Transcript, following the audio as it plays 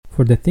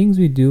For the things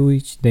we do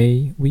each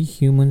day, we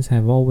humans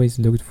have always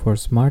looked for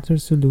smarter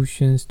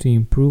solutions to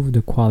improve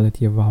the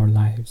quality of our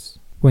lives.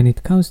 When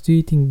it comes to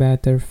eating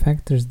better,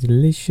 Factor's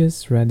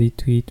delicious,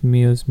 ready-to-eat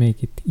meals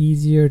make it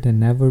easier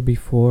than ever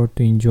before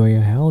to enjoy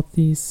a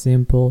healthy,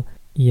 simple,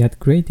 yet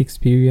great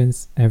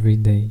experience every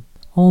day.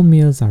 All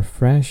meals are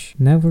fresh,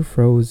 never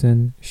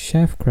frozen,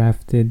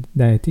 chef-crafted,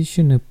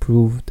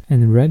 dietitian-approved,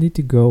 and ready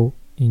to go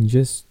in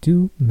just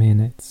 2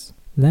 minutes.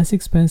 Less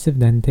expensive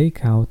than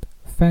takeout,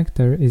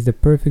 Factor is the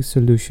perfect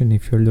solution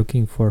if you're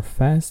looking for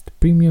fast,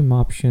 premium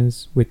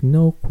options with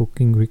no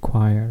cooking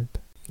required.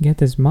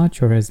 Get as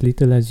much or as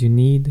little as you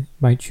need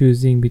by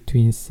choosing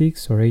between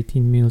 6 or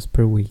 18 meals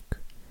per week.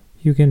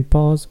 You can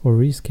pause or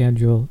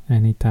reschedule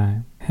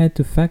anytime. Head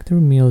to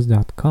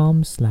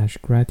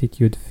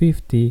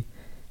factormeals.com/gratitude50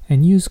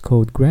 and use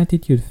code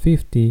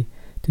gratitude50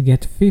 to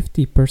get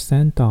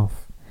 50%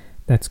 off.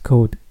 That's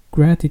code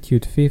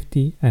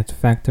gratitude50 at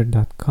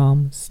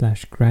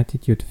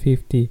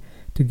factor.com/gratitude50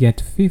 to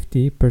get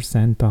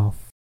 50%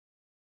 off.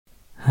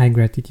 Hi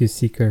Gratitude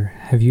Seeker,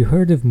 have you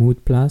heard of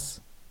Mood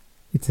Plus?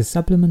 It's a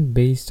supplement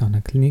based on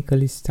a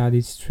clinically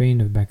studied strain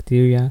of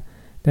bacteria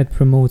that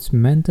promotes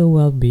mental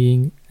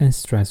well-being and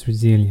stress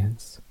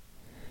resilience.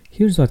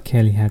 Here's what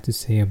Kelly had to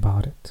say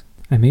about it.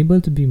 I'm able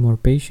to be more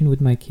patient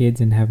with my kids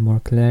and have more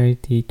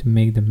clarity to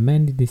make the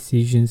many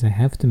decisions I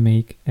have to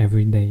make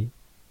every day.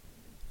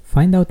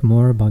 Find out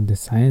more about the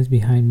science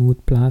behind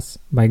Mood Plus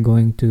by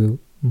going to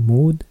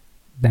mood-plus.com.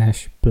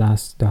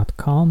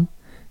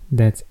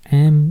 That's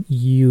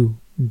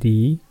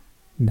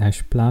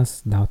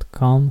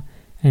MUD-plus.com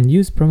and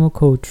use promo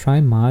code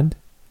TRYMOD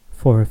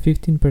for a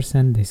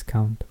 15%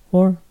 discount,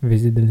 or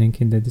visit the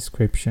link in the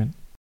description.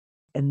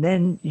 And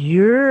then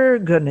you're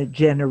going to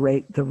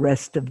generate the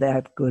rest of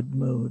that good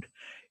mood.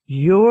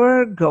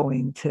 You're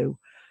going to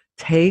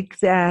take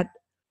that,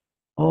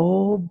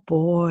 oh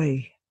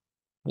boy,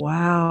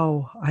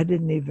 wow, I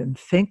didn't even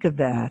think of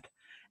that.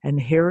 And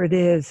here it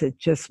is, it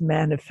just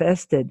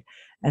manifested,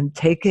 and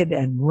take it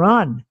and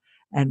run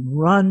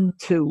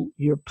to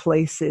your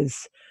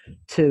places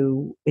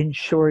to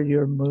ensure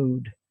your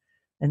mood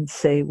and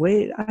say,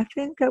 wait, I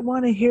think I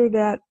want to hear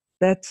that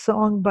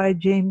song by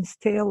James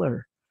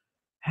Taylor.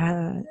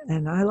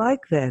 And I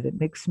like that. It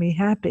makes me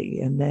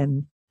happy. And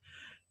then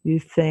you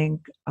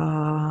think,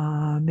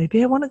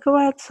 maybe I want to go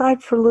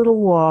outside for a little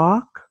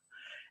walk.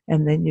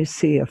 And then you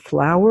see a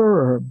flower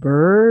or a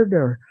bird,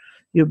 or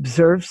you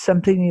observe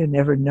something you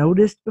never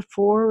noticed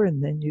before,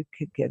 and then you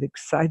could get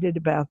excited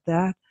about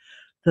that.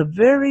 The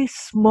very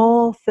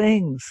small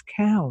things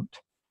count.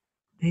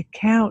 They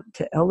count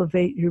to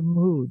elevate your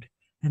mood,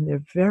 and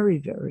they're very,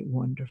 very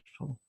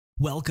wonderful.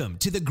 Welcome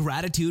to the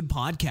Gratitude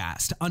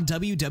Podcast on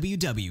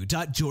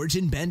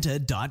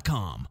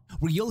www.georgianbenta.com,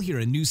 where you'll hear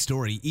a new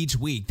story each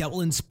week that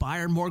will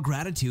inspire more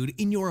gratitude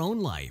in your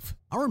own life.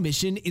 Our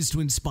mission is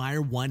to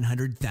inspire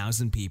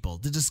 100,000 people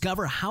to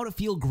discover how to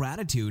feel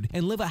gratitude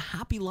and live a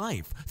happy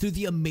life through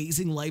the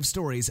amazing life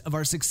stories of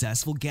our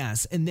successful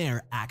guests and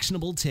their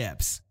actionable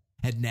tips.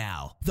 And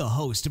now, the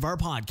host of our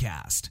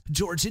podcast,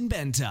 Georgian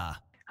Benta.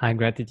 Hi,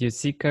 Gratitude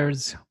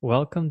Seekers.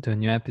 Welcome to a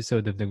new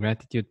episode of the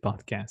Gratitude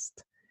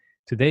Podcast.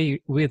 Today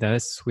with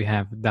us, we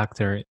have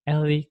Dr.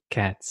 Ellie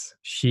Katz.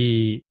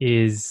 She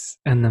is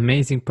an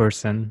amazing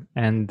person,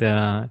 and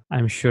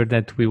I'm sure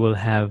that we will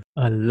have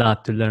a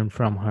lot to learn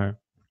from her.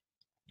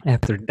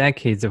 After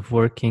decades of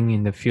working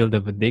in the field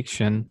of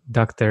addiction,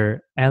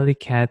 Dr. Ellie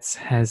Katz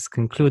has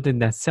concluded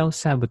that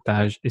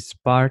self-sabotage is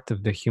part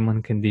of the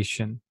human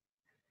condition.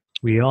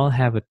 We all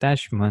have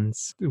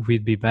attachments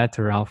we'd be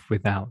better off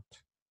without.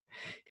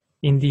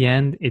 In the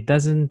end, it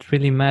doesn't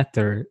really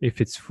matter if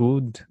it's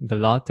food, the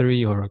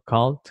lottery, or a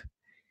cult.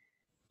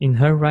 In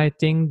her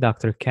writing,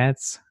 Dr.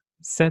 Katz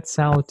sets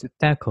out to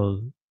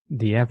tackle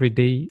the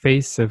everyday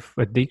face of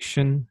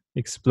addiction,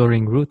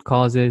 exploring root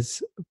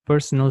causes,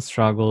 personal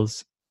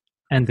struggles,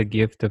 and the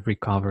gift of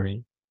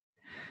recovery.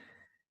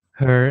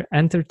 Her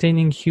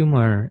entertaining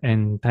humor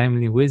and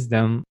timely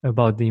wisdom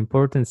about the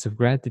importance of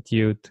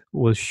gratitude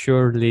will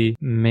surely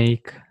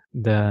make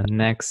the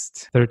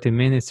next 30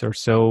 minutes or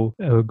so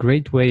a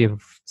great way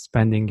of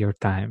spending your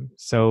time.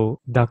 So,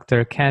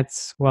 Dr.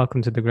 Katz,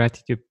 welcome to the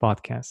Gratitude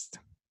Podcast.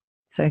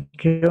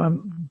 Thank you.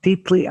 I'm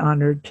deeply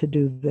honored to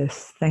do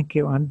this. Thank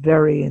you. I'm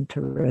very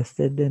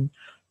interested in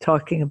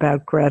talking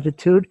about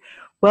gratitude.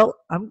 Well,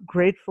 I'm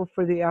grateful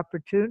for the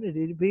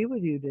opportunity to be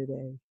with you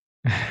today.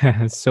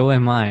 So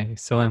am I.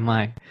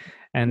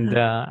 And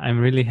I'm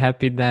really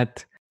happy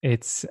that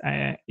it's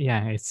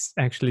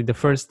actually the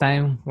first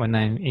time when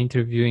I'm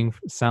interviewing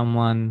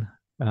someone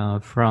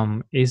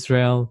from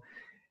Israel,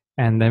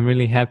 and I'm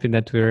really happy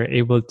that we're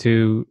able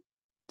to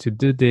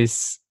do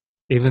this,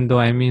 even though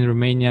I'm in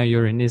Romania,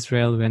 you're in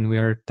Israel, when we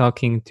are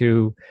talking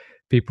to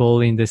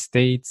people in the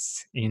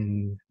States,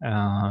 in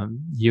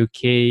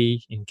UK,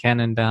 in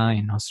Canada,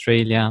 in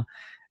Australia,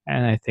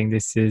 and I think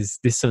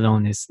this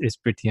alone is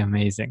pretty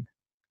amazing.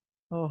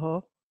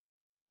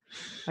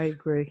 I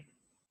agree.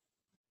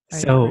 I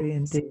So, agree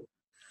indeed.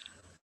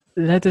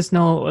 let us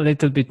know a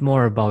little bit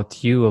more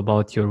about you,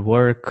 about your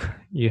work.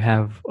 You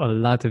have a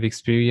lot of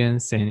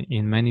experience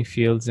in many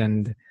fields,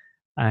 and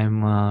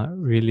I'm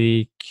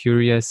really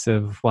curious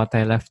of what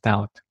I left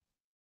out.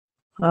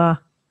 Uh,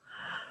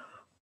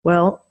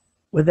 well,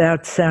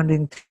 without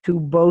sounding too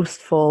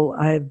boastful,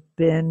 I've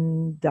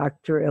been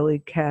Dr.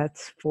 Ellie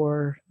Katz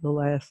for the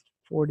last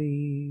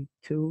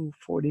 42,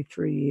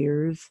 43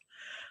 years.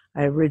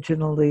 I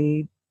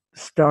originally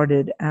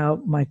started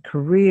out my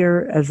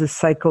career as a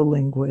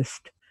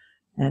psycholinguist,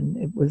 and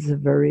it was a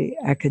very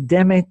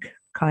academic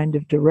kind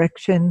of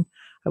direction.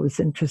 I was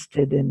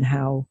interested in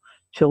how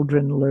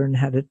children learn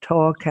how to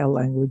talk, how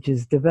language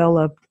is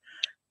developed.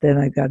 Then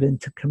I got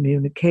into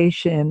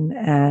communication,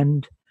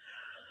 and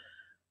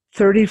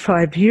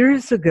 35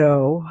 years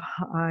ago,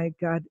 I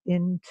got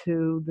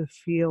into the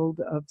field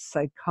of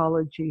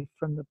psychology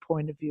from the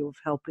point of view of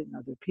helping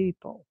other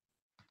people.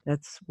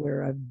 That's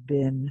where I've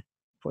been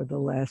for the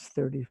last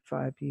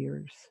 35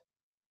 years.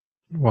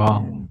 Wow.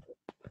 And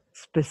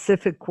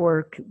specific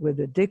work with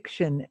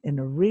addiction in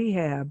a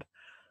rehab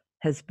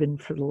has been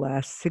for the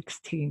last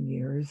 16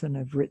 years. And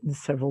I've written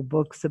several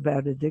books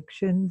about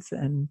addictions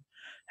and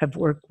have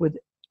worked with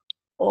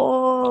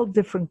all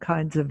different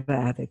kinds of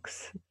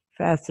addicts.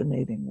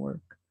 Fascinating work.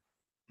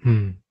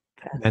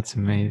 That's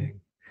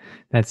amazing.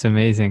 That's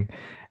amazing.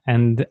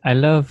 And I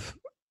love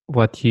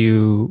what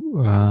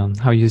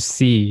how you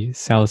see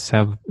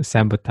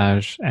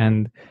self-sabotage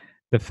and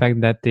the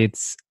fact that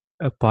it's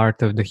a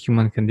part of the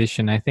human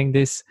condition. I think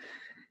this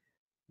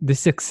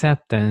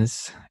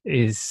acceptance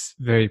is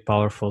very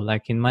powerful.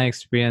 Like in my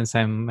experience,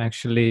 I'm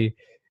actually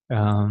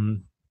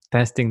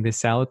testing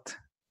this out,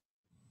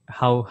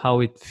 how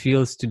it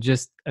feels to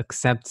just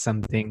accept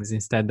some things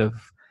instead of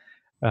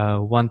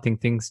wanting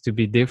things to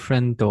be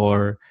different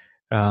or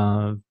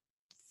uh,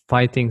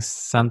 fighting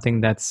something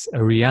that's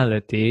a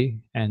reality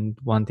and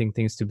wanting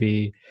things to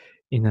be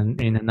in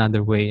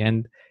another way.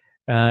 And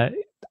uh,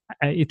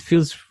 it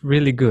feels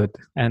really good.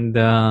 And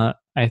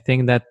I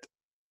think that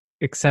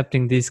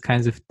accepting these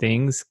kinds of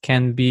things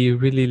can be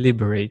really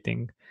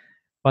liberating.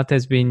 What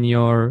has been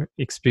your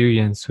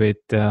experience with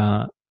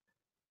the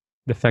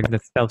fact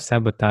that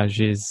self-sabotage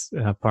is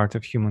part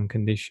of human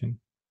condition?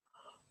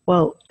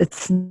 Well,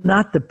 it's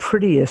not the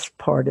prettiest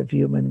part of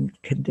human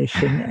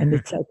condition, and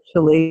it's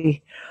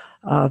actually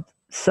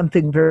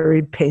something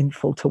very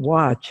painful to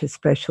watch,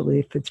 especially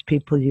if it's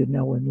people you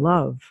know and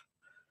love.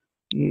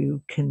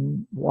 You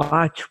can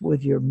watch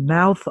with your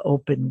mouth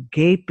open,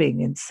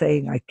 gaping and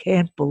saying, I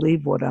can't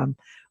believe what I'm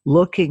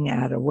looking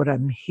at or what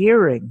I'm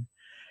hearing.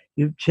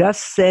 You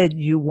just said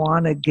you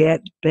want to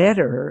get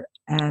better,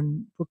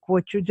 and look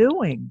what you're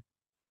doing.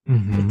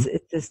 Mm-hmm.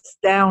 It's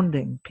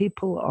astounding.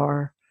 People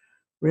are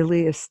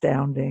really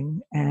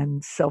astounding,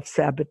 and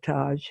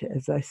self-sabotage,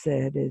 as I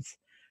said, is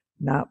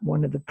not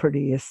one of the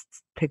prettiest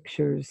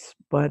pictures,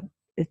 but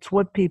it's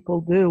what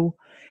people do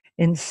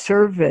in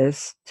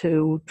service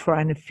to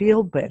trying to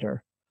feel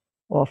better.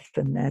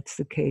 Often that's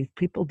the case.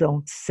 People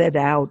don't set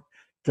out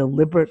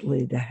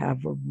deliberately to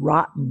have a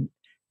rotten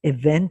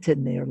event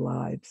in their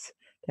lives.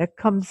 That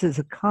comes as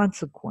a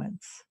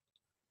consequence.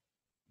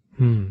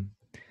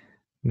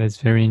 That's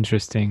very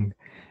interesting.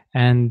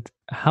 And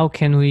how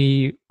can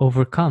we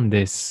overcome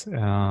this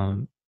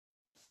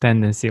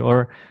tendency,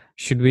 or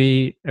should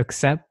we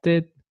accept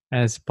it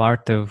as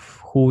part of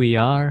who we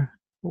are?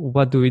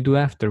 What do we do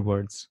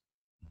afterwards?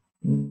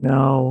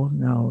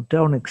 No,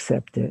 don't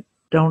accept it.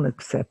 Don't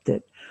accept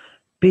it.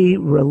 Be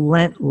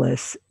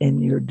relentless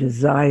in your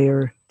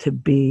desire to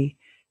be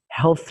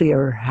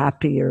healthier,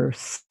 happier,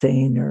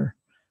 saner.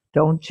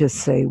 Don't just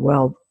say,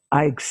 well,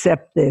 I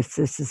accept this.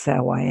 This is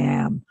how I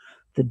am.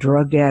 The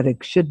drug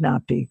addict should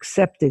not be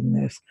accepting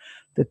this.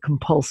 The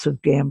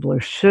compulsive gambler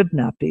should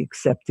not be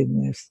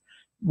accepting this.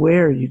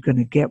 Where are you going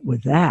to get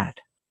with that?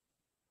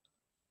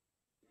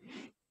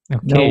 Okay.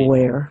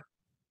 Nowhere.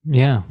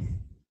 Yeah.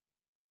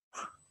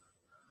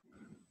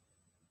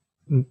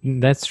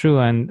 That's true.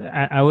 And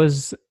I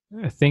was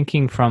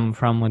thinking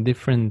from a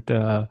different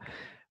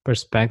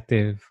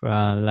perspective,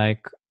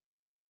 like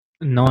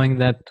knowing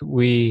that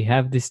we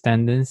have this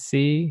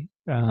tendency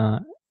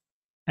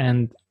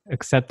and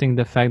accepting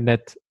the fact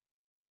that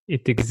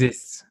it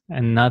exists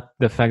and not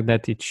the fact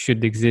that it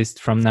should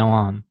exist from now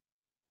on,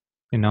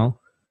 you know?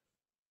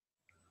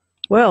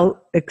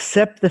 Well,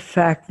 accept the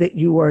fact that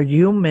you are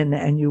human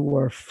and you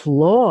are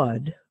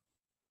flawed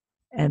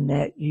and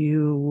that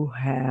you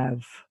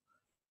have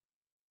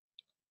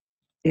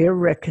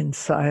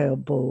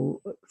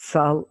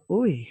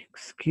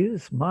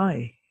excuse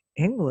my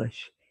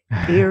English,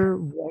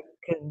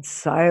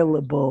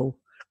 irreconcilable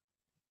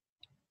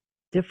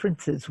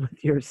differences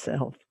with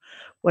yourself.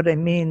 What I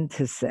mean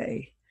to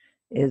say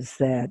is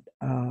that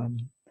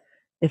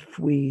if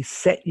we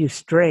set you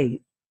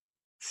straight,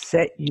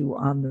 set you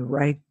on the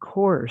right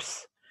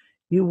course,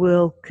 you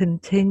will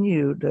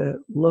continue to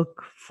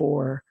look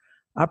for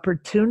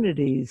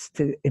opportunities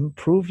to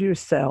improve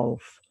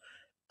yourself,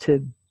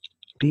 to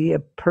be a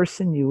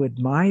person you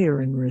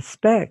admire and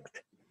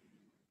respect.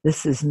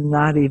 This is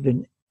not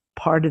even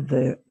part of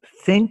the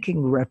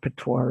thinking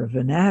repertoire of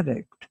an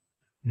addict.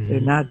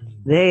 They're not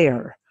Mm.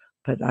 there,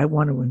 but I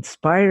want to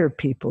inspire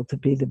people to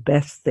be the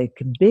best they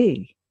can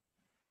be.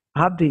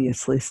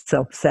 Obviously,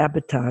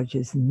 self-sabotage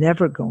is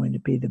never going to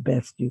be the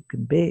best you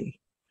can be.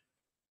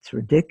 It's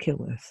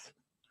ridiculous,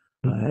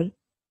 but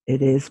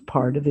it is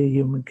part of the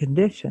human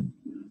condition.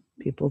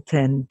 People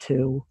tend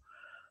to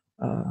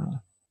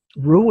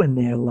ruin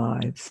their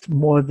lives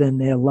more than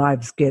their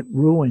lives get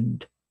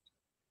ruined.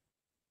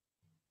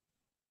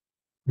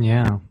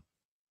 Yeah,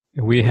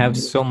 we have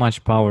so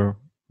much power.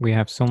 We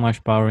have so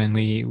much power, and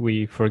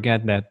we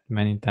forget that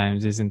many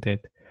times, isn't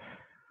it?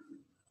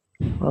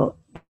 Well,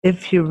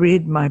 if you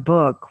read my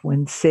book,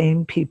 When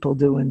Sane People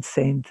Do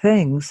Insane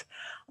Things,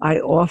 I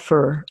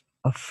offer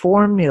a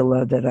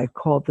formula that I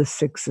call the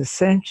 6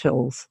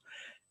 essentials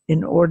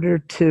in order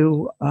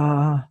to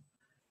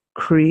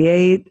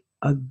create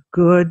a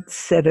good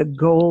set of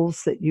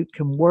goals that you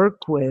can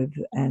work with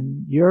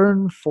and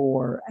yearn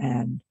for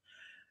and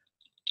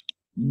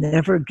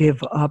never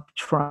give up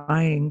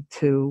trying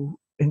to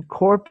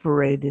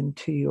incorporate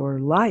into your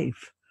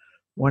life.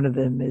 One of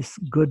them is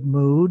good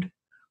mood.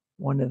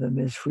 One of them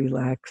is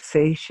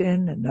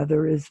relaxation.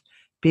 Another is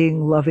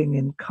being loving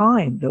and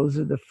kind. Those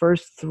are the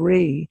first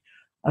 3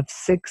 of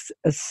 6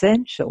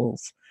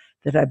 essentials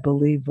that I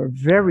believe are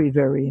very,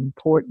 very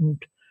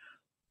important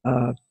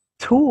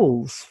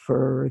tools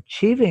for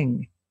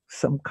achieving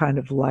some kind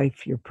of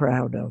life you're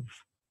proud of.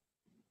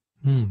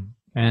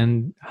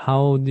 And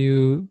how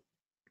do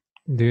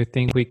you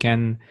think we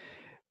can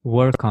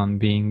work on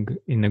being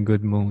in a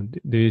good mood?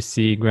 Do you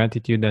see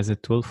gratitude as a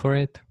tool for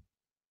it?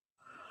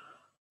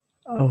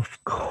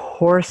 Of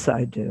course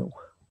I do.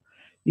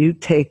 You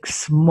take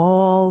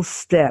small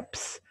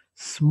steps,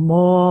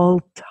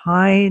 small,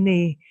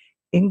 tiny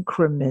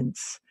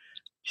increments,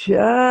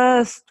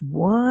 just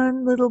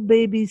one little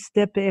baby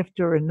step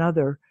after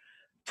another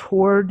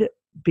toward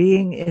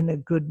being in a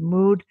good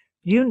mood.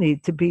 You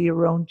need to be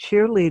your own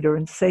cheerleader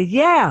and say,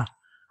 yeah,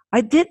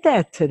 I did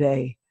that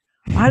today.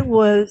 I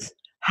was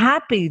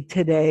happy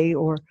today,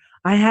 or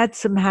I had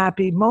some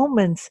happy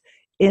moments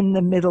in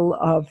the middle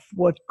of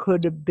what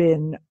could have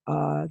been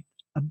a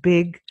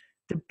big,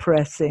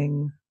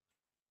 depressing,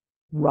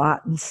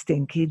 rotten,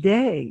 stinky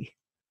day.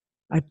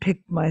 I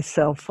picked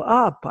myself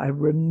up. I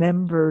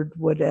remembered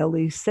what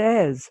Ellie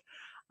says.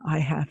 I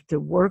have to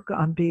work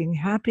on being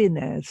happy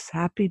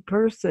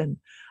person.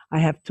 I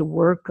have to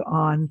work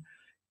on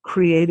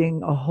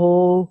creating a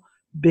whole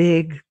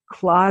big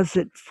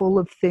closet full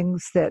of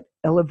things that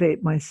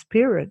elevate my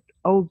spirit.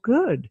 Oh,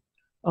 good.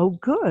 Oh,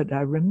 good.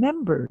 I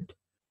remembered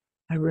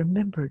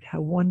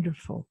how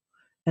wonderful.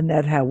 And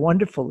that how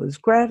wonderful is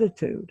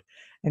gratitude.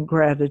 And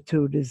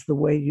gratitude is the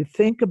way you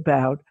think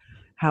about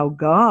how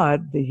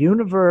God, the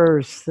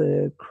universe,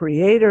 the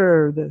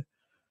creator, the,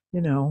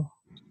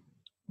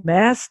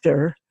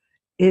 master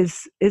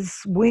is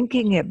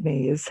winking at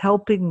me, is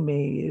helping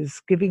me,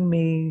 is giving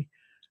me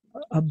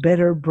a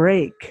better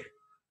break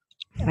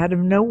out of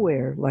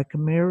nowhere, like a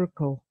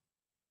miracle.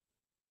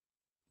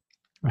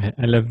 I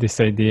love this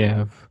idea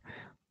of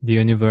the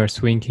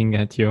universe winking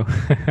at you.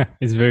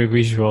 It's very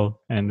visual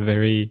and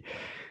very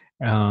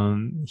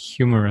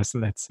humorous,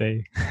 let's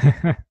say.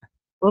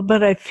 Well,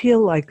 but I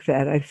feel like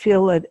that. I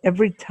feel that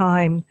every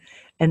time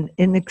an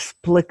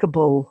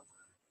inexplicable,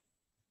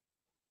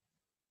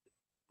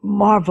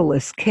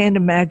 marvelous, can't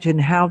imagine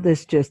how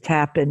this just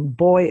happened.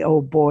 Boy,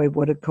 oh boy,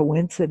 what a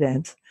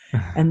coincidence.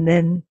 And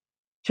then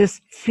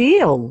just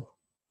feel,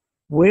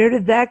 where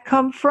did that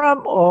come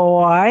from?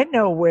 Oh, I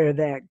know where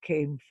that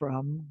came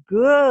from.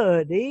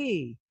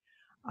 Goody.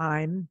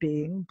 I'm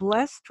being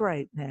blessed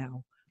right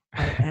now.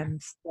 I am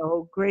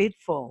so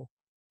grateful.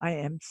 I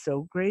am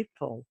so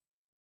grateful.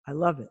 I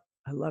love it.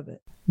 I love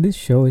it. This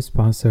show is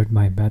sponsored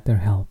by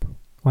BetterHelp.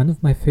 One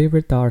of my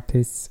favorite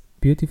artists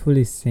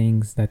beautifully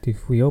sings that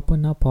if we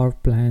open up our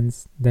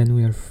plans, then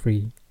we are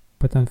free.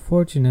 But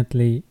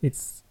unfortunately,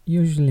 it's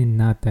usually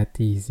not that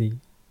easy,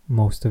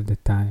 most of the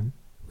time.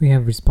 We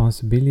have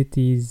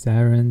responsibilities,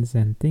 errands,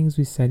 and things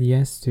we said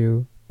yes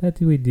to that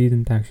we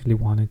didn't actually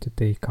want to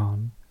take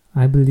on.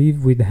 I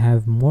believe we'd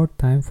have more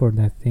time for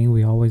that thing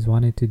we always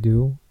wanted to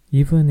do,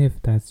 even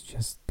if that's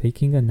just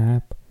taking a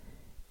nap,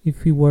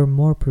 if we were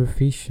more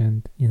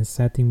proficient in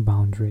setting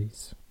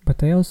boundaries.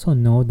 But I also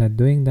know that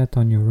doing that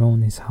on your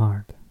own is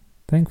hard.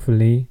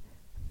 Thankfully,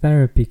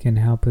 therapy can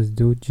help us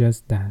do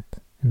just that.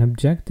 An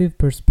objective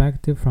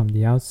perspective from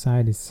the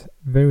outside is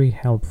very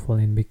helpful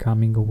in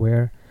becoming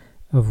aware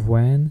of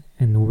when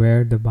and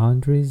where the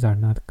boundaries are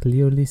not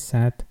clearly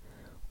set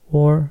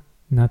or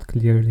not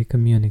clearly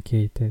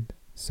communicated.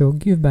 So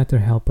give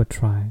BetterHelp a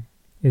try.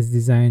 It's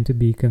designed to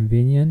be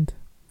convenient,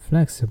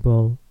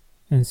 flexible,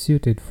 and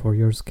suited for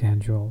your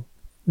schedule.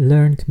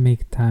 Learn to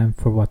make time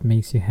for what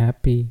makes you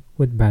happy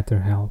with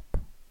BetterHelp.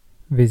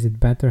 Visit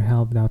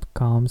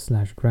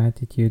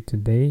betterhelp.com/gratitude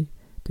today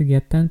to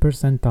get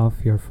 10%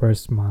 off your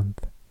first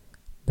month.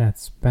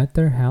 That's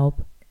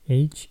BetterHelp,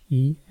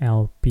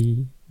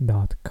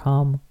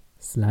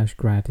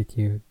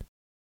 HELP.com/gratitude.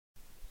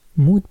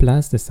 Mood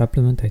Plus, the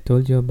supplement I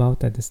told you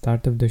about at the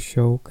start of the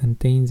show,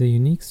 contains a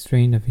unique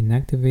strain of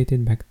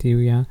inactivated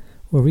bacteria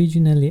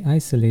originally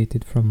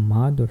isolated from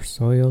mud or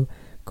soil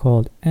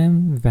called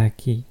M.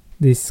 vaccae.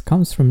 This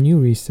comes from new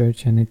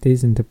research and it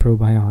isn't a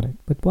probiotic.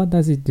 But what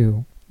does it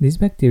do? This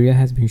bacteria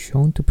has been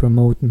shown to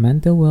promote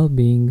mental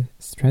well-being,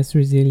 stress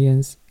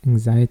resilience,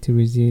 anxiety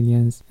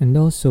resilience, and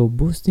also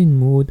boosting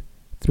mood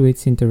through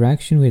its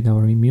interaction with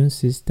our immune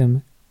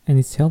system and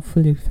its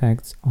helpful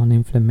effects on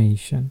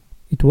inflammation.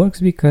 It works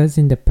because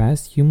in the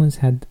past humans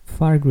had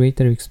far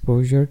greater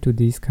exposure to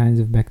these kinds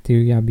of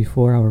bacteria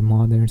before our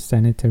modern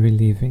sanitary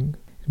living.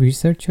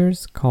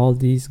 Researchers call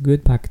these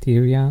good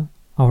bacteria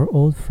our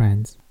old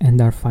friends and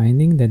are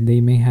finding that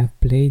they may have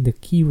played a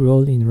key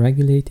role in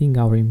regulating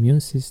our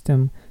immune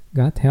system,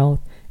 gut health,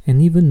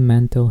 and even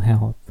mental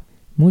health.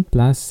 Mood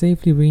Plus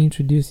safely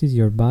reintroduces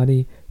your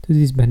body to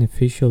these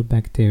beneficial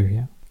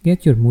bacteria.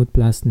 Get your Mood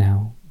Plus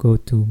now. Go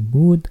to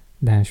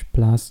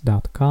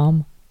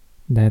mood-plus.com,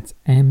 that's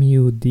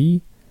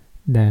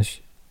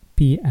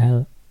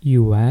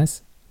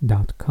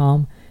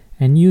MUD-PLUS.com,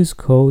 and use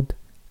code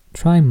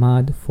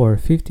TRYMUD for a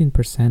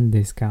 15%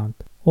 discount.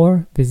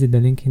 Or visit the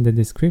link in the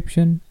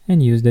description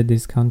and use the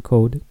discount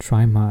code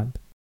TRYMUD.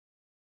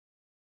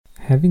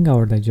 Having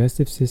our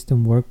digestive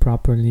system work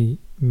properly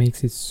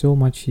makes it so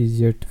much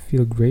easier to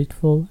feel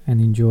grateful and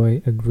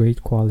enjoy a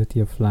great quality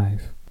of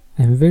life.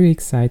 I'm very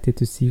excited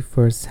to see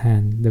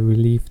firsthand the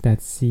relief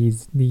that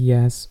Seed's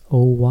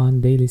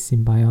DS-01 Daily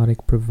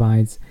Symbiotic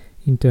provides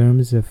in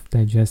terms of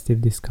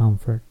digestive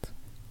discomfort.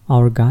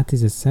 Our gut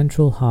is a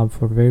central hub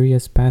for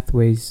various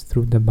pathways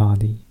through the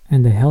body,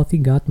 and a healthy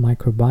gut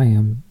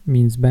microbiome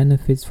means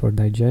benefits for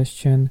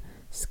digestion,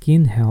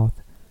 skin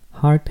health,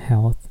 heart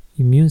health,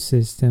 immune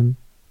system,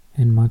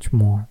 and much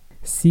more.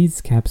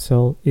 Seed's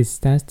capsule is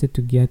tested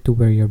to get to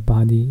where your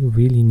body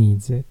really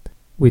needs it.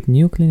 With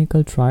new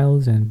clinical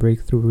trials and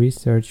breakthrough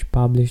research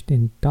published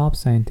in top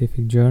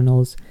scientific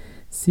journals,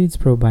 Seed's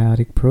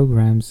probiotic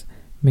programs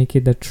make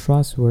it a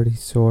trustworthy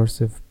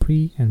source of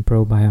pre- and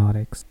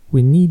probiotics.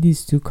 We need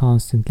these two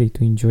constantly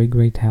to enjoy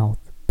great health,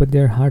 but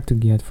they're hard to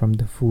get from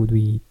the food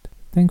we eat.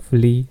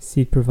 Thankfully,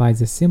 Seed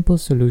provides a simple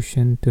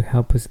solution to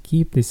help us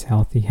keep this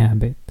healthy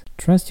habit.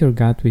 Trust your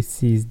gut with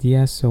Seed's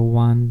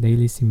DS-01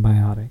 Daily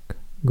Symbiotic.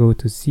 Go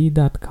to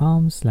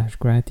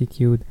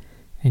seed.com/gratitude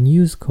and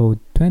use code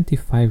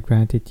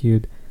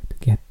 25gratitude to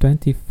get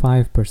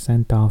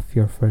 25% off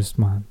your first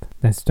month.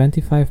 That's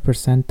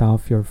 25%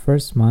 off your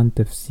first month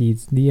of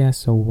Seed's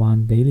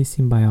DS-01 Daily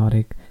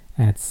Symbiotic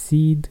at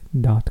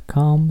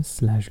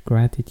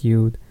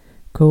seed.com/gratitude,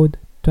 code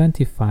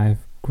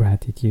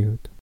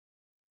 25gratitude.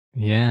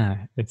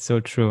 Yeah, it's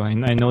so true. I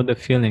know the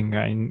feeling.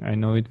 I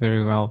know it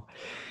very well.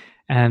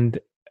 And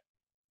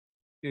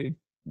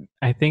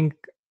I think,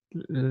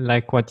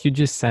 like what you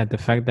just said, the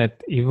fact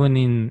that even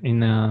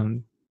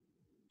in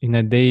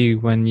a day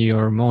when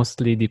you're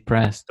mostly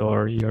depressed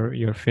or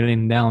you're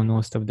feeling down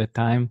most of the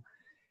time,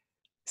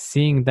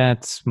 seeing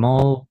that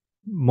small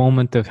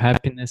moment of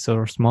happiness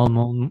or small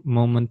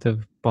moment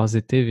of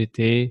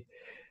positivity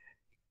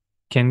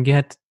can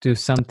get to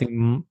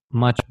something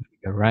much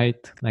bigger,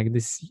 right? Like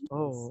this.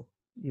 Oh,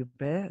 you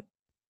bet.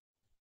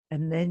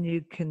 And then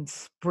you can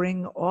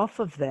spring off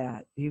of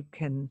that. You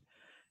can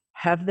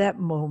have that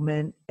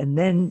moment, and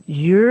then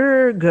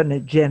you're going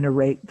to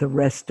generate the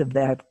rest of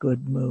that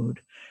good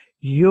mood.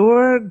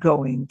 You're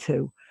going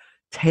to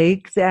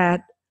take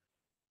that,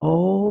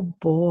 oh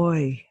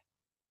boy,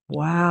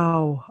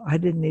 wow, I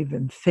didn't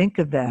even think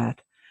of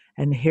that.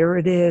 And here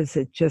it is,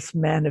 it just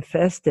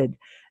manifested,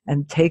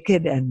 and take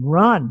it and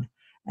run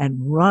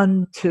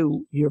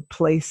to your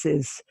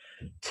places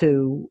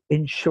to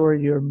ensure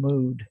your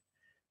mood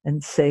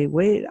and say,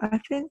 wait, I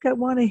think I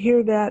want to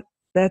hear that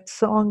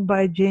song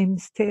by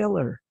James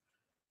Taylor.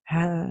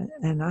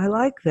 And I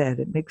like that.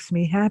 It makes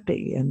me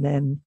happy. And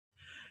then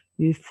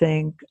you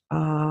think,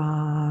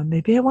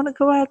 maybe I want to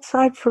go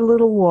outside for a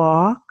little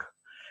walk.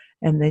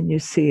 And then you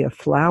see a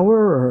flower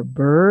or a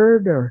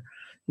bird, or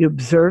you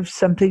observe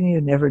something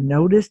you never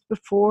noticed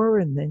before,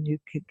 and then you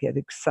could get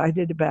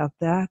excited about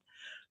that.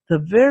 The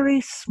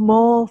very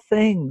small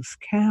things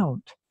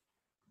count.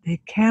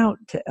 They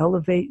count to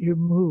elevate your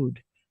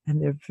mood,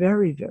 and they're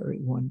very, very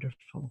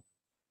wonderful.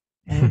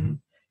 And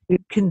you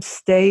can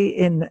stay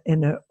in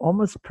an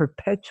almost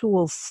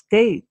perpetual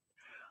state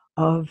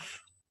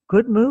of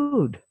good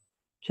mood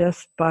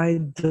just by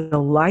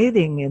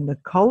delighting in the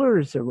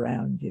colors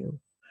around you.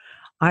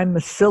 I'm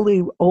a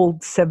silly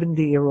old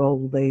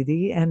 70-year-old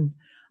lady, and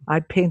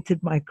I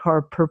painted my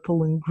car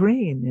purple and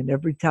green. And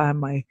every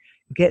time I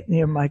get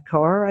near my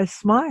car, I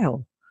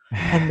smile.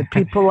 And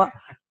the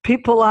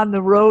people on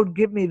the road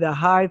give me the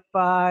high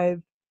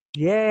five.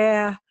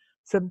 Yeah.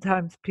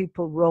 Sometimes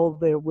people roll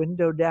their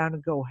window down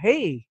and go,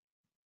 hey,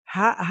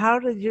 how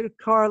did your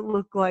car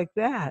look like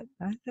that?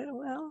 I said,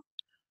 well,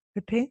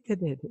 I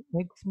painted it. It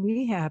makes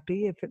me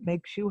happy. If it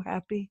makes you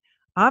happy,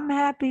 I'm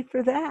happy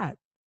for that.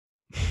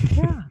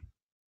 Yeah.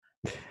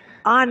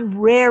 On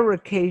rare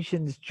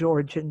occasions,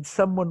 George, and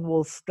someone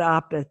will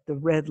stop at the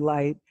red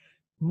light,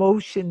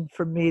 motioned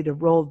for me to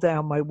roll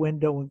down my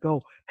window and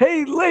go,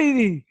 "Hey,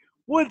 lady,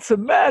 what's the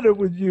matter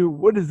with you?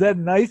 What is that,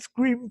 an ice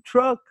cream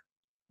truck?"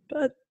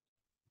 But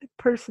the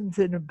person's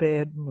in a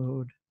bad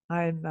mood.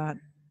 I'm not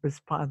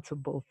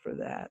responsible for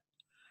that.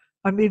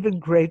 I'm even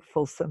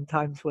grateful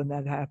sometimes when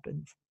that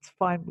happens. It's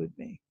fine with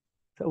me.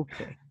 It's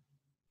okay.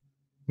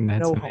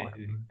 That's No harm.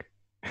 amazing.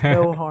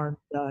 No harm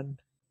done.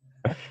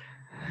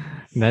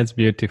 That's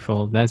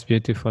beautiful. That's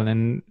beautiful.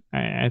 And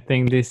I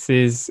think this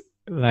is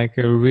like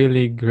a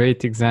really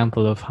great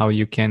example of how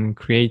you can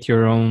create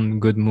your own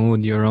good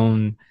mood, your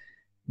own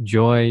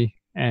joy,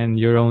 and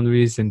your own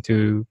reason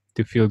to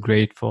feel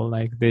grateful.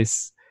 Like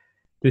this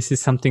is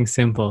something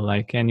simple.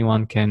 Like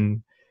anyone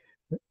can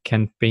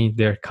paint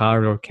their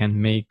car or can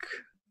make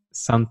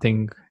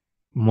something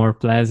more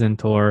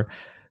pleasant or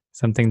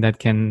something that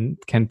can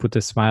put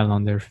a smile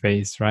on their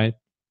face, right?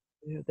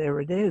 There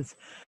it is.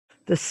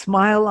 The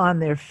smile on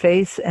their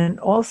face, and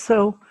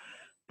also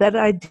that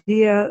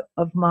idea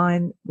of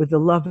mine with the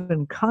love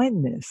and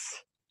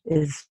kindness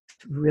is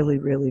really,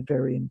 really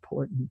very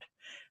important.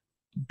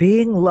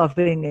 Being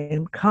loving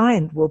and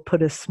kind will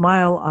put a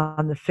smile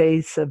on the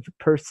face of the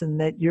person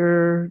that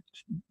you're,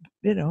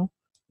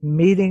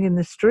 meeting in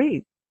the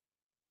street.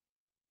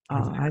 I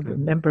Exactly.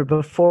 remember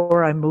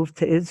before I moved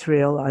to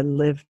Israel, I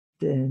lived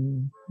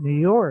in New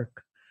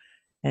York,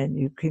 and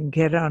you can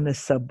get on a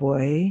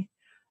subway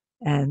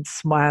and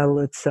smile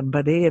at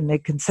somebody, and they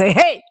can say,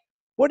 "Hey,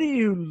 what are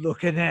you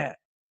looking at?"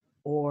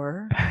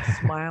 Or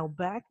smile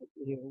back at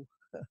you.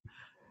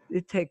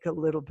 It take a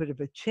little bit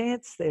of a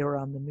chance there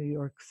on the New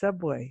York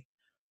subway,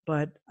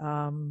 but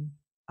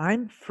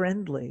I'm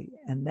friendly,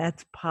 and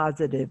that's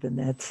positive, and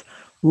that's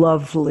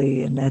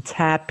lovely, and that's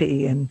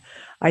happy, and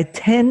I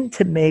tend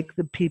to make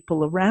the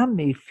people around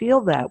me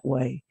feel that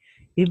way,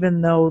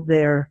 even though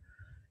they're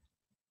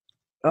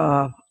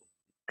uh,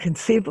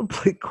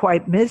 conceivably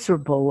quite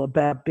miserable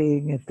about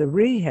being at the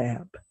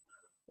rehab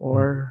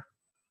or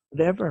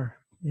whatever.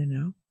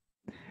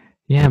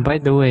 Yeah, by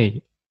the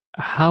way,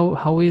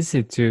 how is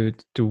it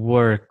to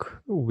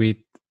work with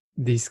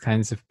these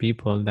kinds of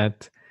people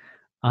that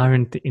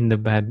aren't in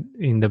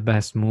the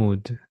best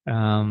mood?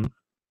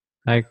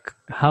 Like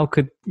how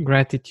could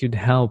gratitude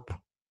help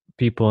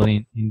people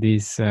in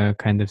these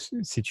kind of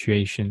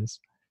situations?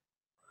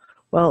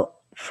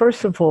 Well,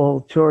 first of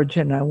all,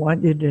 Georgian, I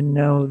want you to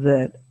know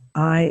that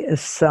I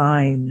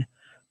assign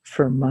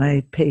for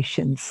my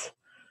patients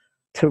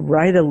to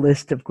write a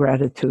list of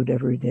gratitude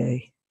every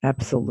day.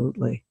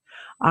 Absolutely.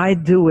 I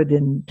do it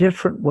in a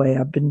different way.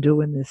 I've been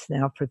doing this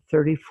now for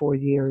 34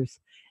 years.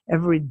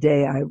 Every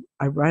day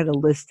I write a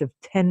list of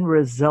 10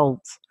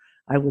 results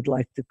I would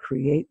like to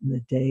create in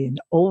the day, and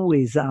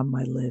always on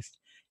my list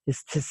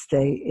is to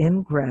stay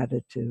in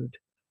gratitude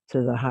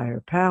to the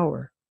higher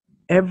power.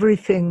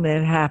 Everything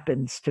that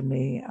happens to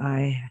me,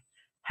 I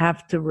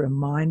have to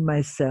remind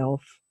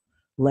myself,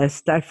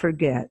 lest I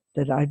forget,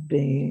 that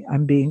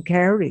I'm being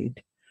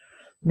carried.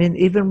 I mean,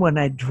 even when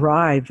I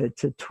drive,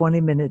 it's a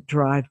 20-minute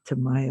drive to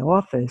my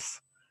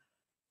office.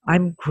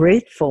 I'm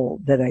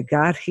grateful that I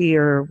got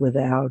here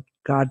without,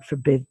 God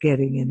forbid,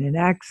 getting in an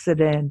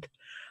accident.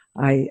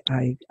 I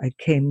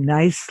came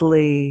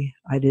nicely.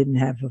 I didn't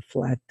have a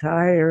flat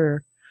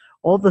tire.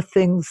 All the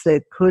things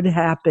that could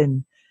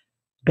happen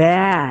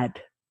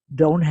bad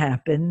don't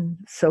happen.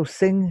 So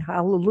sing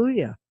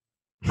hallelujah.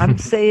 I'm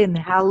saying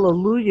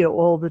hallelujah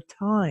all the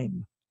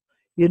time.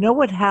 You know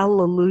what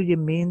hallelujah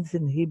means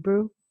in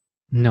Hebrew?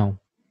 No,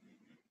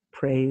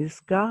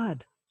 Praise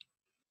God.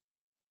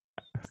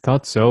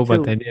 thought so,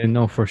 but To I didn't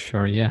know for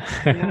sure. Yeah.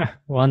 Yeah,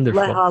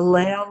 wonderful.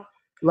 Lahalel,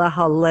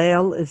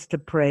 lahalel is to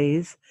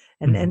praise,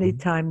 and Mhm.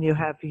 anytime you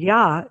have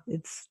Yah,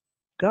 it's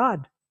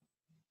God.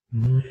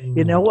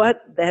 You know Mm.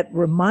 what? That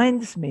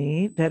reminds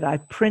me that I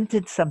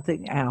printed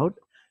something out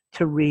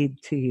to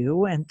read to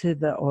you and to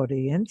the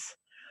audience.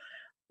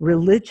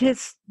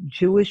 Religious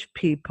Jewish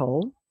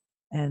people,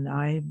 and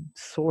I'm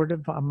sort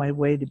of on my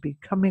way to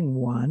becoming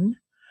one,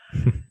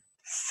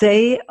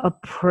 say a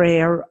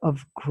prayer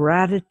of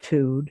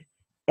gratitude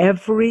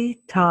every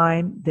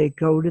time they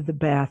go to the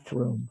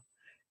bathroom.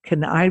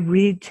 Can I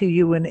read to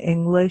you in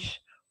English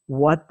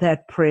what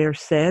that prayer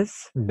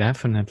says?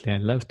 Definitely,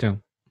 I'd love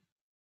to.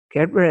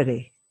 Get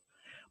ready.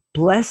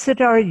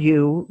 Blessed are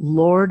you,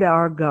 Lord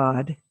our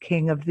God,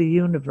 King of the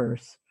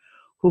universe,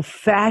 who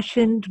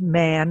fashioned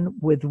man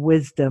with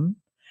wisdom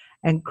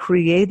and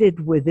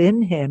created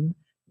within him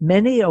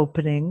many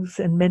openings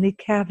and many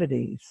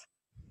cavities.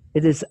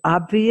 It is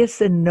obvious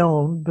and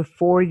known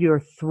before your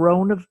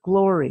throne of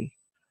glory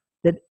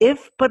that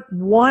if but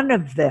one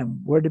of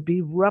them were to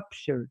be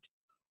ruptured,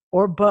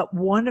 or but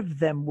one of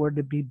them were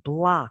to be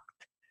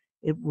blocked,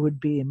 it would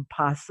be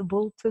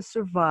impossible to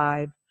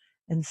survive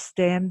and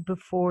stand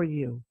before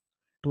you.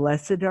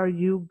 Blessed are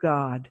you,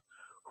 God,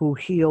 who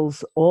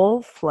heals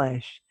all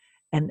flesh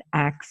and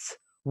acts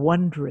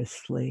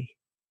wondrously.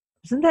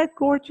 Isn't that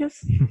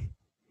gorgeous?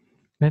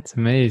 That's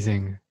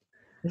amazing.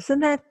 Isn't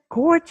that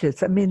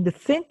gorgeous? I mean, to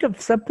think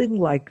of something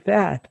like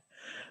that.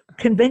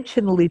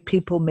 Conventionally,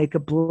 people make a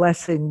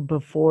blessing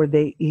before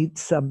they eat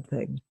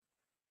something,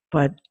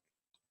 but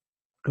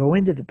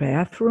Going to the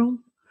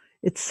bathroom?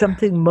 It's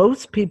something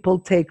most people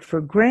take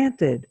for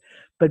granted,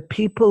 but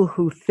people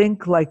who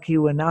think like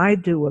you and I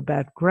do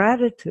about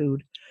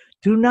gratitude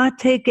do not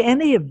take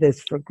any of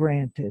this for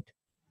granted,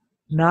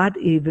 not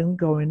even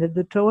going to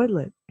the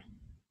toilet.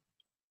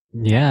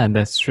 Yeah,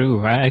 that's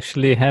true. I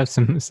actually have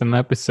some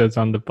episodes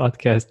on the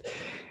podcast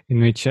in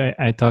which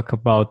I talk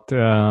about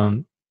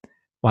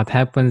what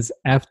happens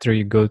after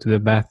you go to the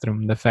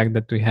bathroom. The fact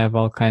that we have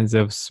all kinds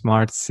of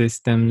smart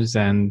systems,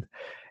 and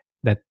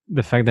that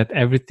the fact that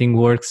everything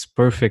works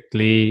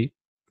perfectly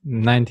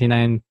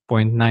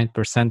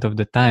 99.9% of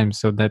the time,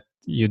 so that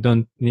you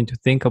don't need to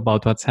think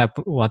about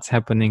what's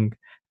happening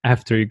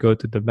after you go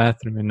to the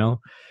bathroom, you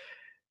know.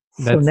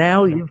 So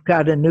now you've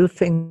got a new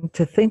thing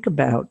to think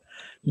about.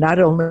 Not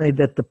only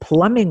that the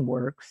plumbing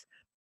works,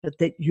 but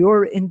that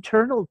your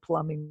internal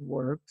plumbing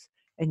works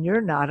and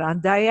you're not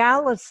on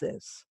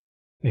dialysis.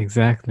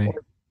 Exactly.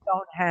 Or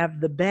don't have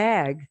the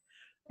bag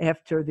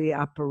after the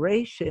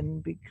operation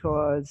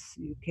because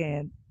you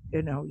can't,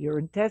 your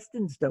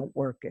intestines don't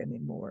work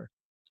anymore.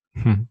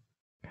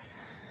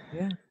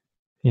 Yeah.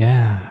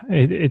 Yeah,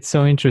 it's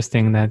so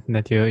interesting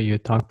that you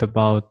talked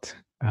about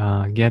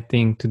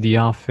getting to the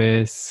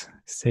office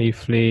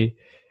safely.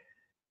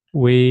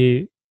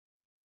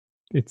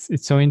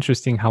 It's so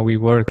interesting how we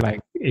work.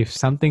 Like if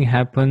something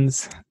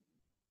happens,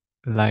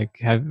 like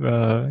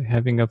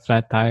having a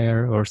flat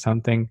tire or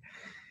something,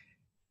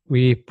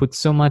 we put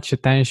so much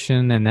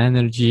attention and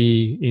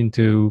energy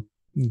into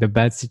the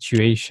bad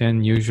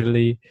situation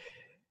usually,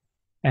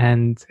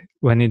 and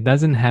when it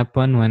doesn't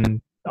happen,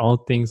 when all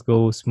things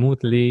go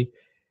smoothly,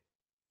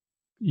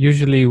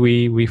 usually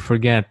we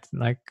forget,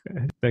 like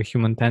the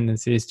human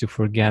tendency is to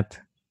forget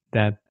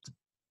that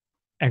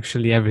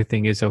actually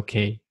everything is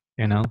okay,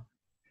 you know.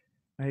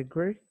 I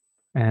agree.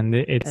 And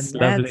it's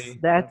And lovely.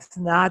 that's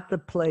not the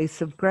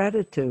place of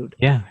gratitude.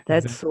 Yeah,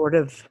 That's exactly. sort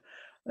of,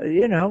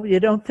 you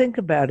don't think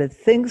about it.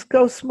 Things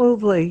go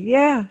smoothly.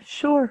 Yeah,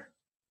 sure.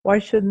 Why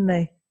shouldn't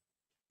they?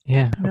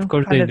 Yeah, of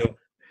course Kind they of, do.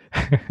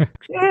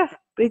 yeah,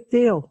 big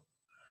deal.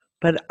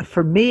 But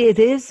for me, it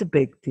is a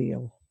big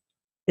deal.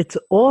 It's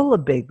all a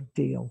big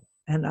deal.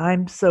 And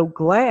I'm so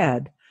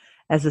glad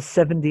as a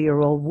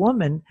 70-year-old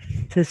woman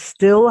to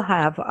still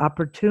have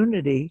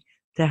opportunity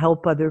to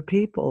help other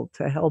people,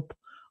 to help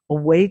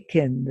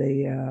awaken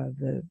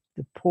the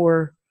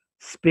poor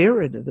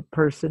spirit of the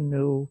person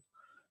who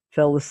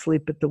fell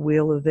asleep at the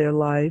wheel of their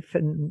life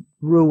and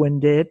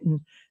ruined it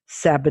and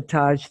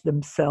sabotaged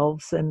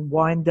themselves and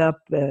wind up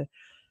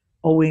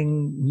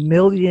owing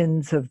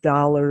millions of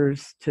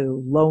dollars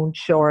to loan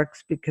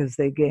sharks because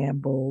they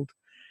gambled.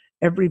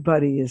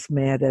 Everybody is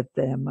mad at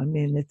them. I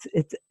mean,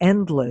 it's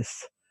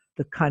endless,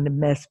 the kind of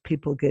mess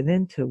people get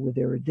into with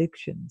their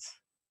addictions.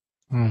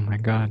 Oh my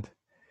God.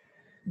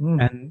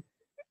 Mm. And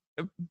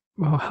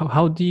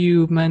how do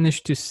you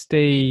manage to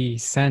stay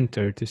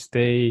centered, to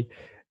stay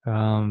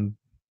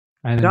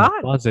I don't know,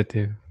 God.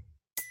 positive?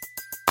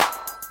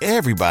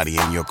 Everybody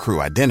in your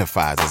crew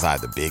identifies as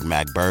either Big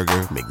Mac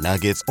Burger,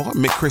 McNuggets, or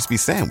McCrispy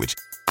Sandwich.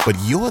 But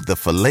you're the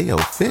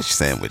Filet-O-Fish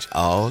Sandwich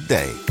all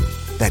day.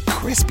 That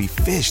crispy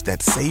fish,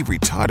 that savory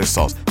tartar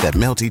sauce, that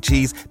melty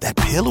cheese, that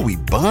pillowy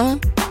bun.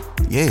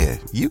 Yeah,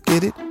 you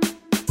get it.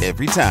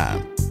 Every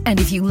time. And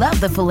if you love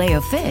the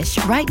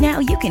Filet-O-Fish, right now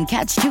you can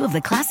catch two of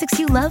the classics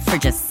you love for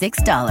just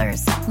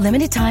 $6.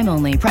 Limited time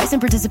only. Price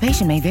and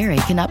participation may vary.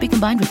 Cannot be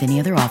combined with any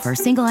other offer.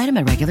 Single item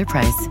at regular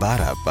price.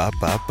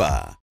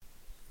 Ba-da-ba-ba-ba.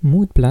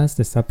 Mood Plus,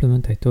 the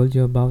supplement I told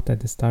you about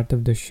at the start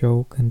of the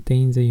show,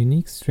 contains a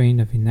unique strain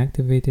of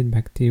inactivated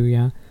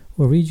bacteria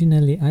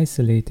originally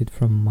isolated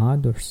from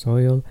mud or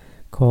soil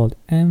called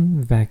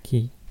M.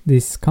 vaccae.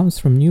 This comes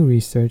from new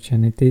research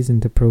and it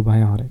isn't a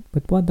probiotic.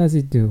 But what does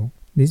it do?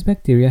 This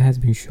bacteria has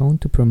been shown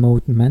to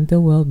promote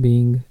mental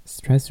well-being,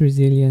 stress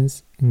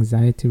resilience,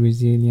 anxiety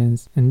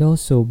resilience, and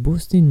also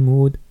boosting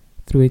mood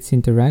through its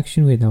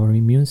interaction with our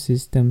immune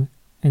system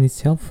and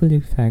its helpful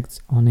effects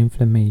on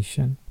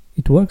inflammation.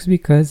 It works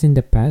because in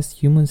the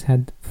past humans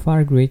had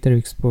far greater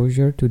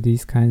exposure to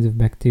these kinds of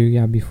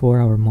bacteria before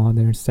our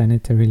modern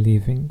sanitary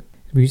living.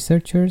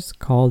 Researchers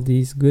call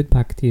these good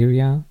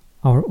bacteria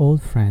our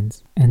old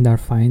friends and are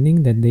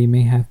finding that they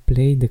may have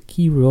played a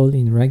key role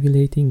in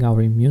regulating our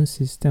immune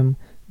system,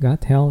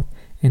 gut health,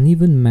 and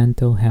even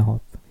mental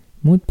health.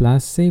 Mood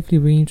Plus safely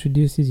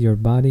reintroduces your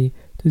body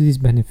to these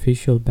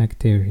beneficial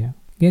bacteria.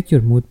 Get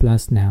your Mood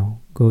Plus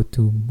now. Go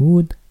to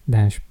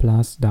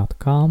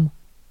mood-plus.com.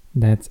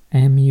 That's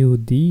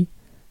MUD-PLUS.com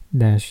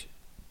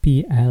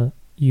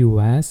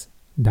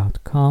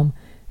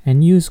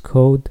and use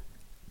code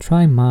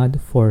TRYMUD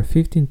for a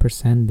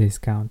 15%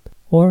 discount.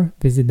 Or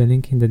visit the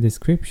link in the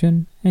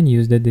description and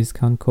use the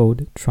discount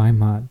code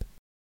TRYMUD.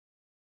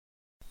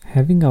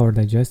 Having our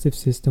digestive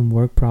system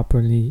work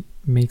properly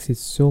makes it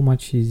so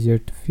much easier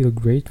to feel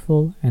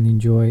grateful and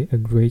enjoy a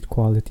great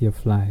quality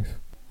of life.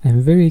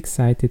 I'm very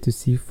excited to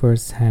see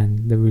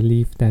firsthand the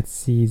relief that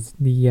Seed's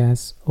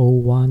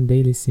DS-01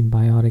 Daily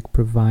Symbiotic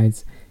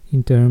provides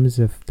in terms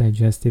of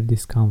digestive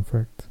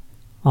discomfort.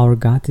 Our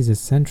gut is a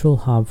central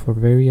hub for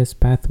various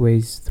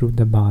pathways through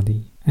the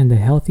body, and a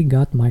healthy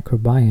gut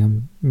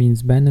microbiome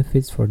means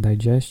benefits for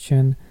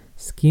digestion,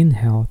 skin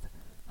health,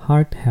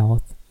 heart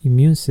health,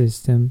 immune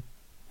system,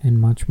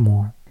 and much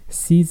more.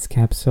 Seeds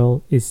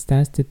capsule is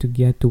tested to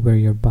get to where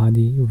your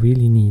body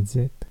really needs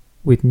it.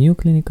 With new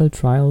clinical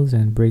trials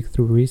and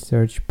breakthrough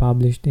research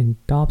published in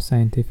top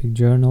scientific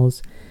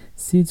journals,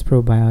 Seeds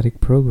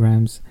probiotic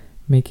programs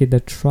make it a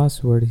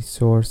trustworthy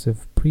source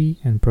of pre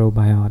and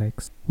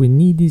probiotics. We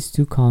need these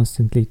two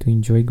constantly to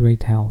enjoy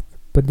great health,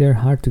 but they're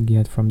hard to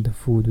get from the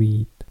food we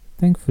eat.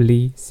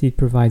 Thankfully, Seed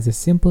provides a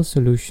simple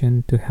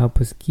solution to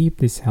help us keep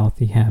this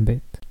healthy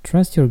habit.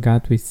 Trust your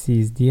gut with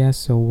Seed's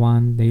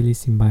DSO1 Daily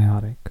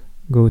Symbiotic.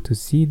 Go to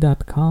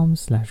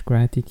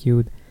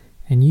seed.com/gratitude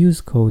and use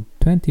code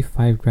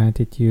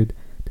 25gratitude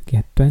to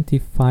get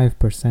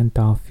 25%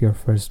 off your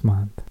first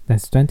month.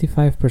 That's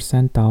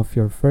 25% off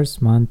your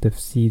first month of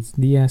Seed's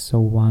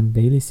DSO1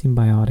 Daily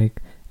Symbiotic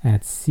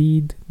at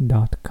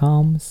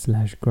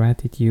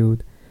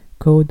seed.com/gratitude,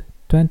 code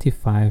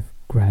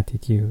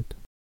 25gratitude.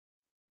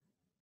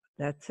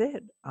 That's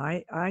it.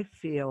 I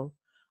feel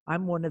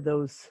I'm one of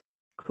those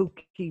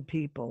kooky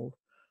people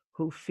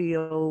who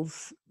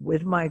feels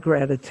with my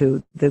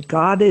gratitude that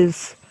God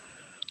is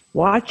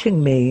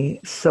watching me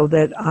so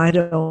that I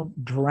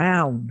don't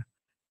drown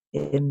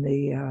in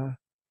the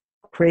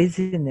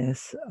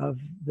craziness of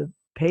the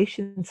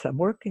patients I'm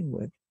working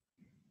with,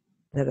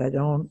 that I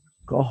don't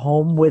go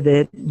home with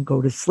it and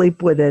go to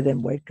sleep with it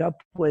and wake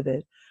up with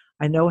it.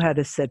 I know how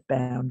to set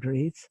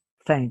boundaries,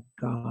 thank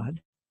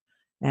God.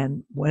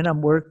 And when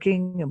I'm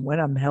working and when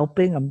I'm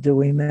helping, I'm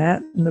doing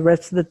that. And the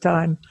rest of the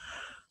time,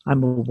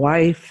 I'm a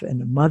wife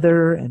and a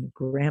mother and a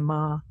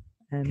grandma,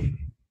 and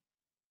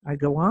I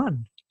go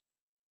on.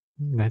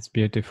 That's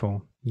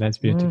beautiful. That's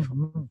beautiful.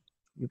 Mm-hmm.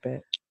 You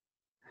bet.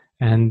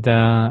 And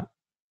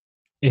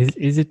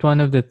is it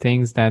one of the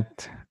things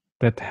that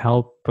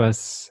help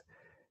us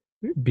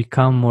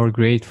become more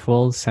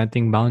grateful,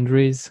 setting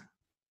boundaries?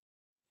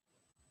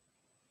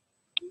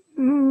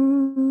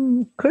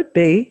 Could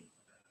be.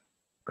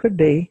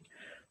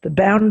 The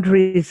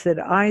boundaries that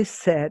I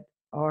set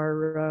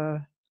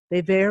are,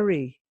 they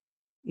vary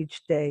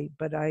each day,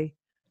 but I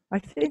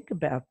think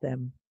about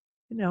them.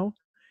 You know,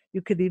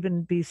 you could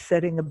even be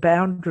setting a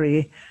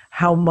boundary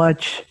how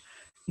much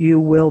you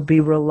will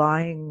be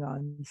relying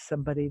on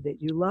somebody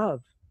that you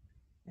love,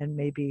 and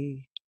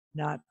maybe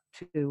not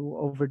to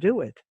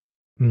overdo it.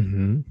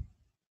 Mm-hmm.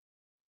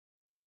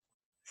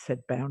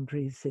 Set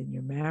boundaries in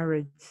your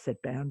marriage,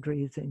 set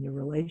boundaries in your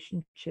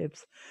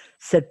relationships,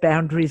 set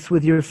boundaries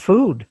with your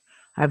food.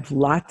 I have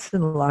lots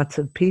and lots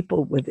of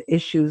people with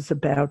issues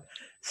about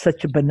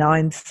such a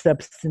benign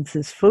substance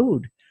as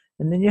food.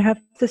 And then you have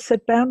to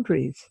set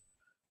boundaries,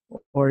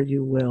 or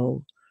you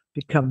will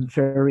become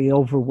very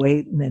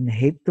overweight and then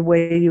hate the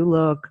way you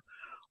look.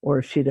 Or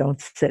if you don't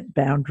set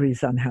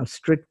boundaries on how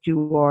strict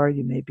you are,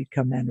 you may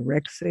become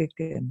anorexic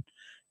and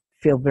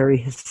feel very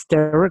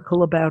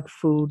hysterical about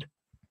food.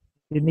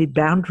 You need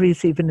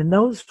boundaries even in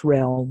those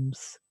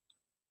realms,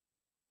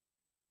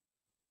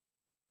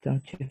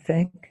 don't you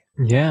think?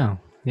 Yeah.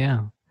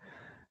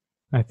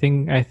 I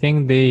think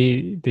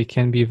they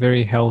can be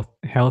very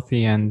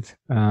healthy and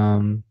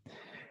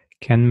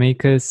can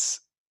make us,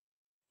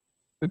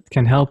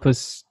 can help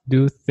us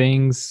do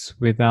things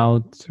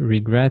without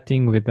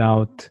regretting,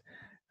 without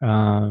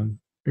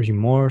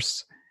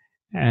remorse,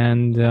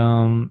 and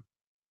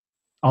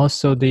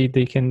also they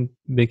can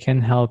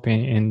help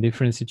in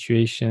different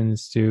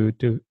situations to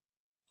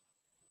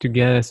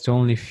get us to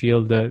only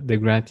feel the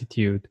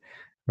gratitude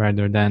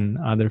rather than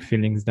other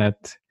feelings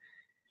that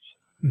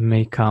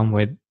may come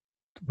with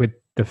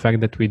the fact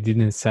that we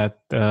didn't set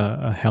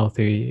a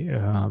healthy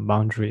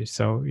boundary.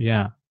 So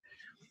yeah.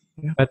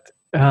 But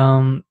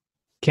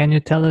can you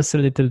tell us a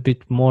little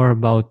bit more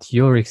about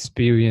your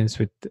experience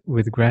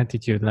with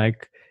gratitude?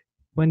 Like,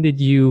 when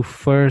did you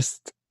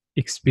first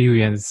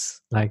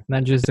experience, like,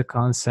 not just the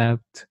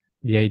concept,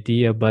 the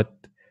idea, but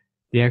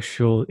the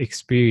actual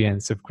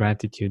experience of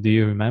gratitude? Do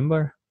you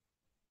remember?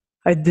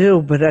 I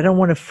do, but I don't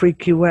want to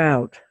freak you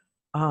out.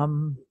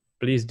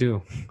 Please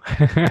do.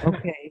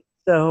 Okay,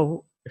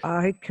 so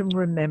I can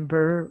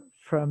remember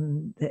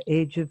from the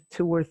age of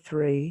 2 or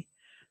 3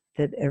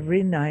 that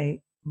every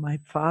night my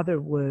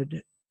father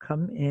would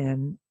come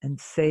in and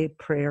say a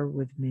prayer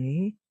with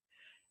me.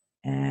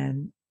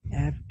 And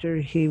after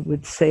he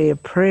would say a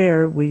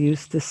prayer, we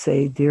used to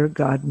say, "Dear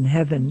God in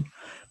heaven,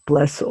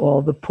 bless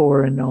all the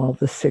poor and all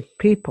the sick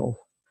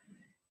people."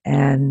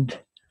 And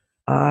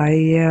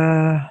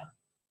I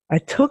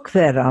took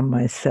that on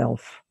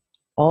myself,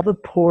 all the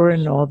poor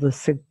and all the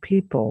sick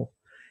people.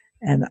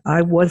 And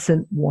I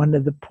wasn't one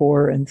of the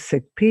poor and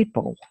sick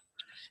people.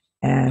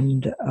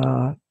 And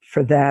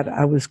for that,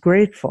 I was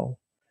grateful.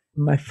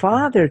 My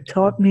father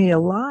taught me a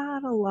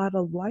lot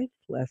of life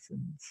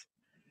lessons.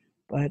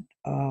 But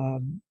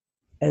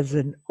as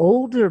an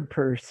older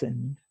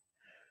person,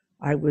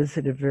 I was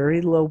at a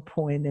very low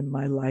point in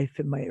my life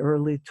in my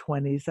early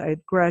 20s. I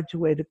had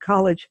graduated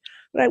college,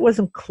 but I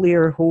wasn't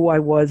clear who I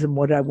was and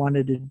what I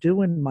wanted to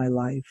do in my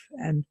life.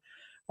 And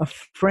a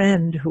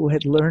friend who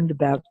had learned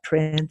about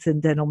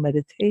transcendental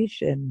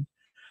meditation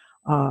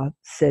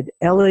said,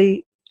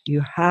 Ellie,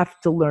 you have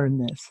to learn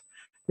this.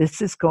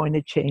 This is going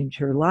to change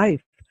your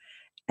life.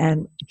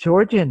 And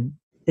Georgian,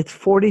 it's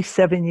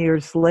 47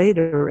 years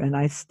later, and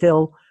I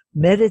still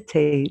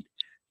meditate.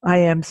 I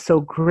am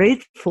so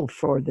grateful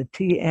for the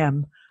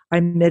TM. I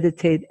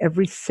meditate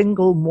every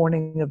single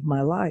morning of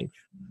my life.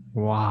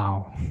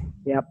 Wow.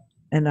 Yep.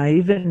 And I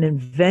even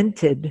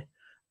invented,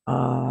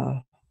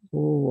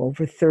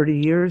 over 30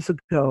 years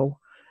ago,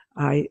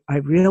 I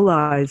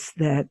realized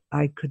that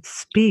I could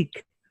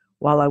speak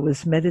while I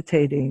was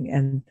meditating.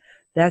 And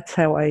that's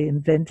how I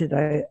invented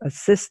a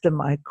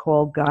system I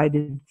call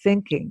guided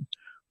thinking,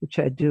 which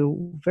I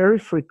do very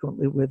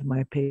frequently with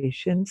my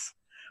patients,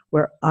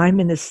 where I'm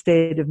in a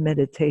state of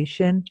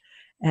meditation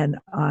and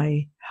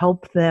I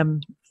help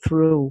them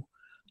through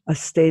a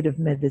state of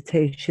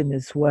meditation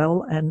as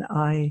well. And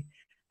I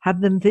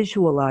have them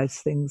visualize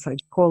things. I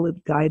call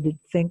it guided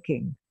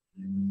thinking.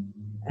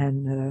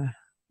 And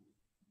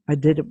I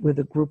did it with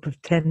a group of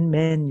 10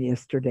 men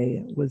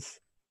yesterday. It was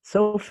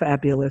so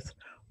fabulous.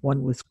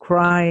 One was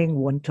crying.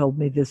 One told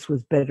me this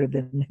was better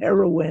than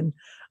heroin.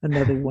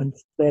 Another one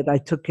said I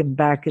took him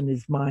back in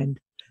his mind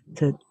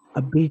to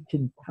a beach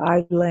in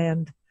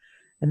Thailand.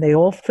 And they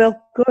all felt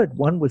good.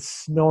 One was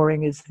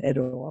snoring his head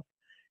off.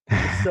 He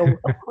was so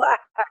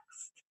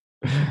relaxed.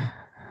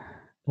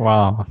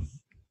 Wow.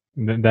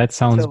 That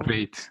sounds So,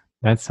 great.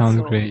 That sounds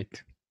so,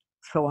 great.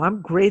 so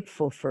I'm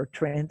grateful for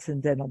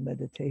transcendental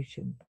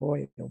meditation.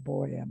 Boy, oh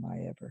boy, am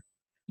I ever.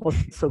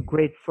 Also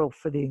grateful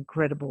for the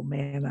incredible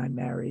man I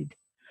married.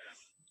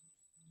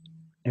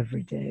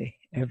 Every day,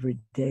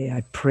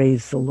 I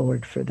praise the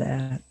Lord for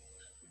that.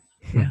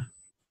 Yeah.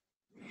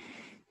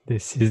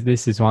 This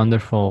is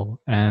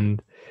wonderful.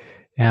 And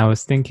yeah, I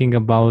was thinking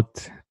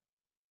about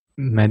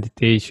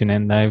meditation,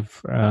 and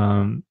I've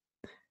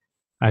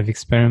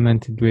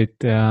experimented with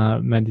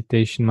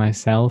meditation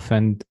myself,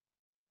 and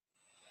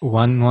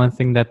one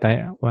thing that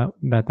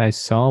I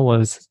saw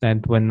was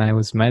that when I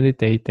was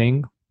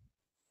meditating,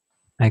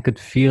 I could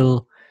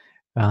feel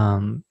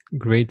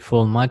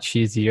grateful much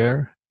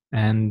easier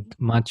and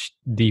much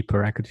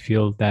deeper. I could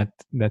feel that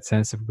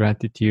sense of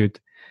gratitude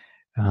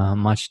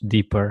much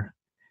deeper.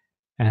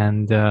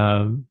 And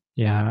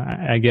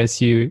yeah, I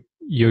guess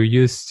you're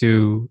used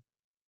to,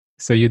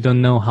 so you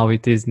don't know how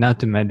it is not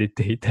to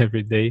meditate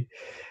every day.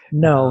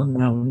 No.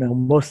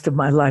 Most of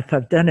my life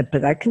I've done it,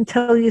 but I can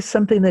tell you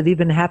something that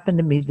even happened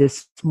to me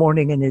this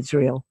morning in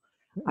Israel.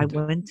 I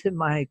went to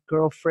my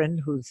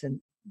girlfriend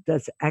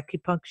does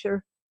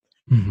acupuncture,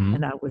 Mm-hmm.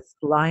 and I was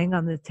lying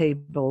on the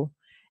table,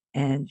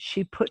 and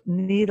she put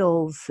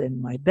needles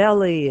in my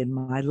belly, in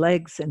my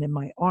legs, and in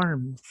my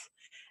arms.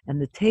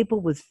 And the table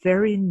was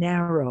very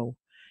narrow,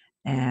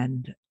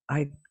 and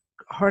I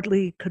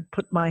hardly could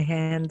put my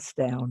hands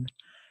down.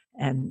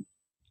 And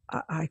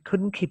I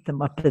couldn't keep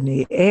them up in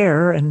the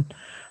air, and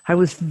I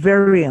was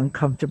very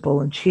uncomfortable.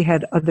 And she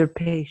had other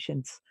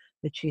patients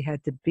that she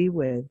had to be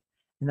with.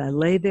 And I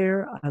lay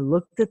there, I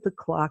looked at the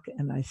clock,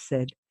 and I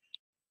said,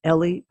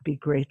 Ellie, be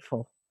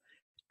grateful.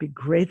 Be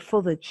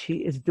grateful that she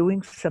is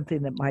doing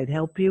something that might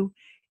help you,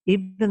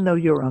 even though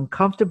you're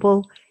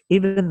uncomfortable,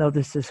 even though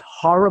this is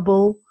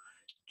horrible,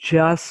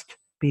 just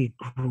be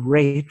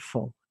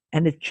grateful.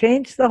 And it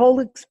changed the whole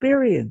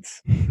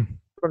experience.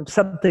 From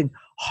something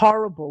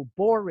horrible,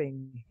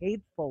 boring,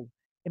 hateful,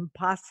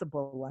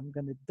 impossible, I'm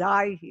going to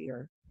die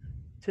here,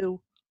 to,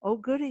 oh,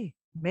 goody,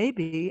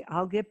 maybe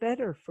I'll get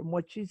better from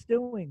what she's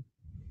doing.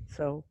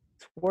 So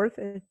it's worth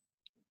it.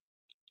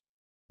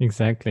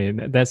 Exactly.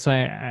 That's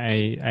why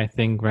I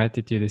think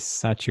gratitude is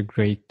such a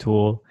great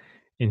tool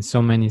in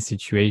so many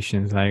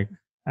situations. Like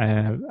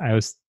I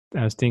was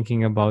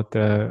thinking about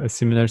a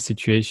similar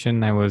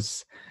situation. I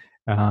was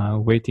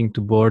waiting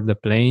to board the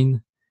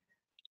plane,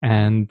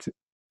 and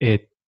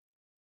it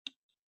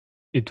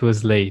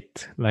was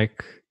late.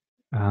 Like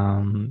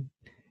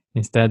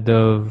instead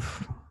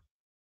of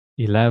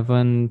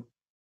 11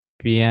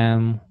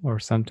 p.m. or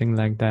something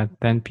like that,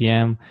 10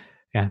 p.m.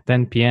 Yeah,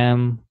 10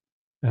 p.m.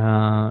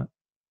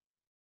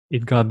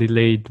 It got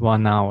delayed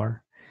 1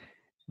 hour.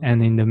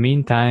 And in the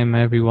meantime,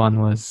 everyone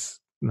was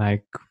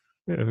like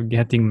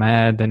getting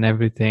mad and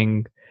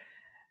everything.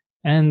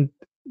 And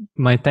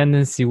my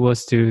tendency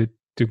was to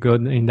go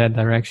in that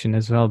direction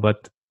as well.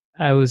 But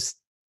I was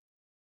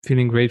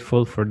feeling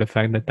grateful for the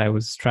fact that I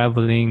was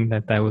traveling,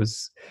 that I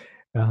was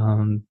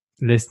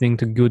listening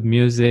to good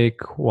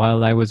music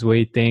while I was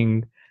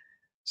waiting.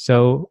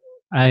 So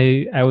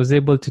I was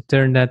able to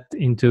turn that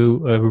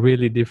into a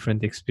really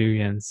different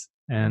experience.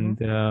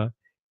 And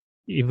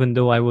even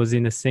though I was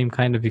in the same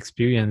kind of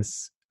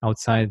experience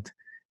outside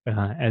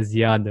as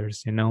the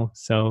others,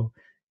 So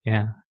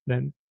yeah,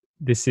 then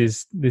this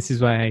is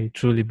why I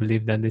truly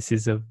believe that this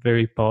is a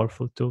very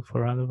powerful tool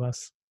for all of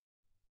us.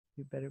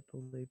 You better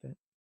believe it.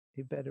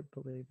 You better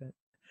believe it.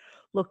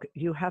 Look,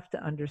 you have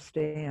to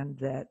understand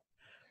that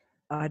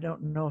I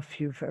don't know if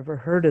you've ever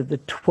heard of the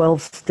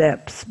 12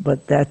 steps,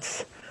 but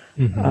that's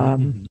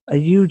a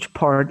huge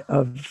part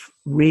of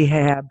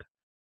rehab,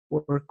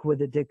 work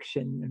with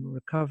addiction and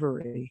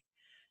recovery.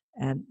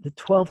 And the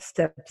 12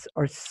 steps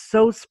are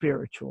so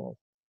spiritual,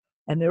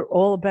 and they're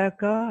all about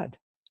God.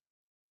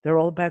 They're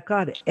all about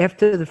God.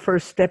 After the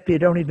first step, you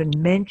don't even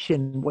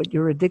mention what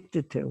you're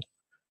addicted to.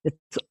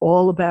 It's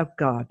all about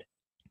God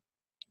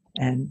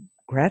and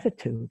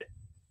gratitude.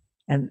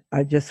 And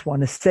I just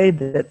want to say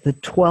that the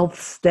 12th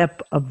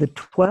step of the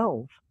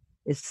 12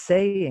 is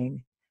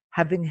saying,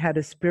 having had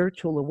a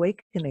spiritual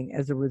awakening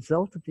as a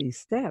result of these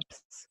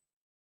steps,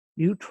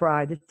 you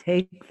try to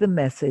take the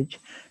message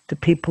to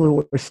people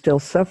who are still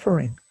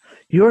suffering.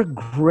 You're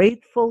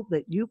grateful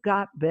that you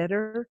got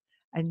better,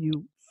 and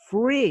you,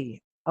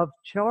 free of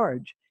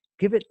charge,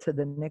 give it to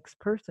the next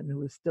person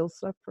who is still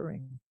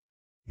suffering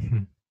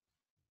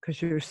because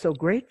you're so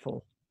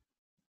grateful.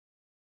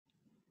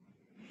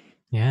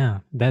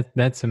 Yeah,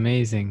 that's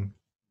amazing.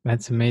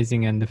 That's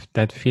amazing, and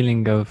that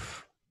feeling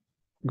of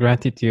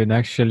gratitude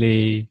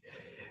actually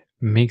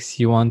makes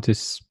you want to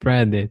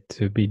spread it,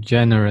 to be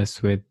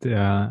generous with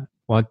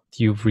what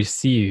you've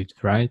received,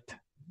 right?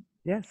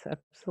 Yes,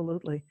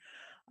 absolutely.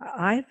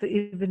 I've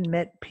even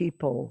met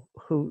people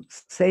who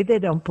say they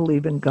don't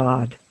believe in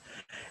God,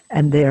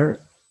 and they're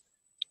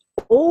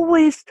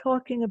always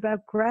talking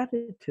about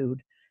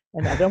gratitude.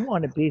 And I don't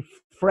want to be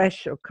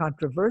fresh or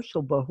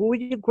controversial, but who are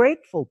you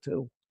grateful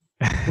to?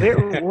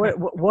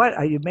 What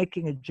are you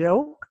making a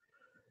joke?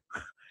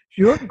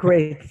 You're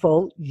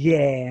grateful,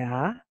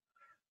 yeah.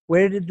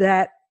 Where did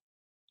that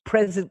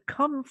present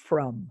come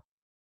from?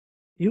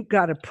 You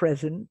got a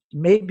present,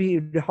 maybe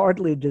you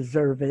hardly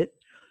deserve it.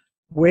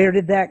 Where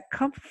did that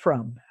come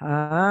from?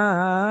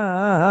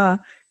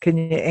 Can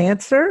you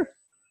answer?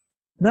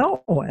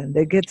 No, and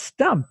they get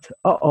stumped.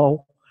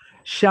 Uh-oh.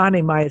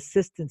 Shani, my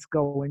assistant's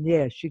going,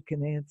 yeah, she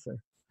can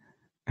answer.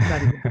 I'm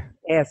not even going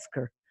to ask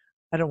her.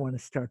 I don't want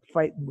to start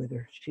fighting with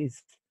her.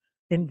 She's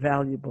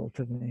invaluable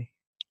to me.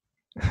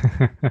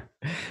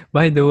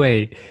 By the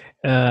way,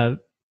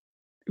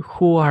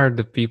 who are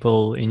the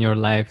people in your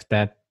life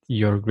that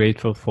you're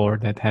grateful for,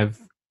 that have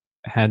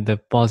had a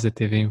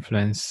positive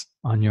influence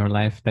on your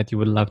life that you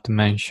would love to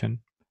mention?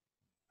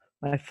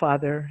 My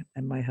father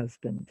and my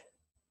husband.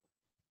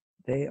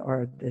 They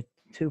are the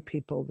two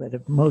people that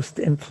have most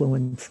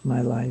influenced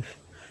my life.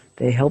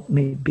 They helped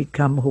me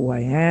become who I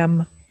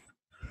am.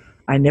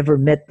 I never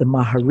met the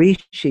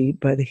Maharishi,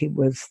 but he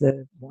was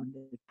the one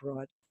that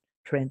brought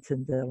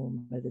transcendental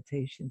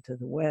meditation to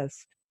the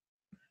West.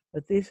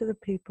 But these are the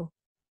people.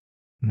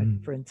 My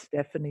friend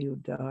Stephanie, who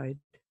died.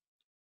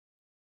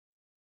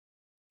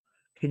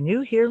 Can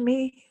you hear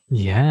me?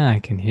 Yeah, I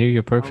can hear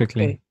you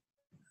perfectly. Okay,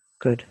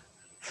 good.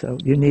 So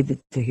you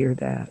needed to hear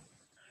that.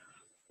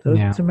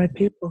 Those are my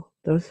people.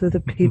 Those are the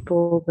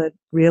people that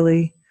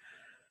really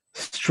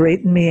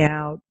straightened me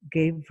out,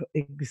 gave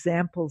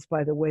examples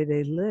by the way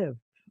they live.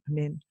 I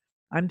mean,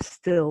 I'm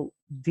still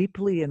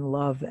deeply in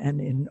love and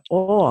in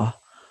awe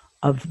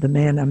of the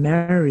man I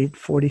married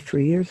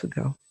 43 years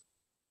ago.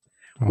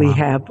 Wow. We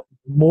have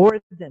more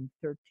than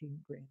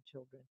 13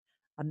 grandchildren.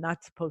 I'm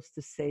not supposed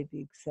to say the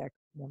exact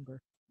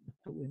number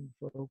to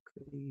invoke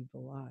the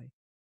evil eye.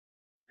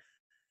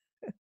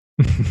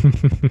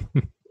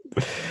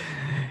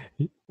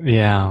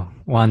 Yeah,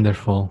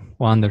 wonderful,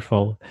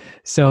 wonderful.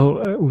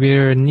 So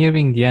we're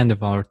nearing the end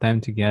of our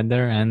time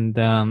together, and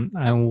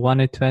I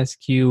wanted to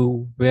ask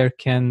you, where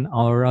can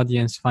our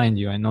audience find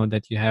you? I know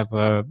that you have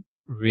a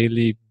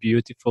really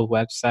beautiful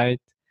website,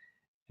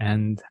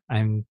 and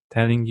I'm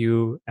telling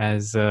you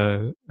as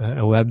a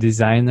web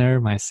designer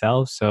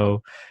myself,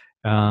 so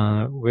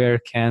where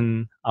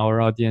can our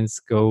audience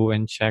go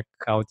and check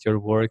out your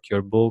work,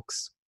 your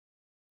books?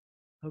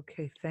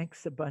 Okay,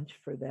 thanks a bunch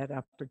for that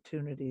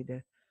opportunity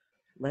to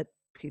let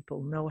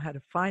people know how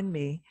to find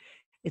me.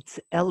 It's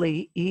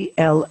Ellie,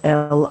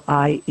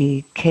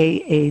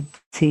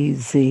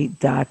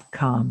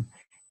 ELLIEKATZ.com,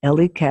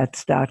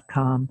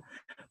 EllieKatz.com.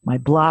 My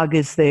blog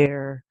is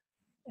there.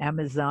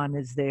 Amazon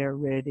is there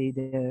ready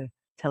to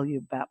tell you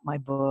about my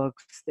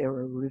books. There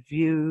are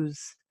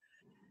reviews.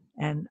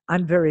 And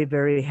I'm very,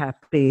 very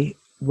happy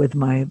with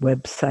my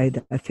website.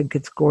 I think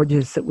it's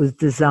gorgeous. It was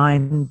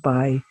designed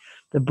by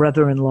the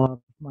brother-in-law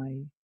of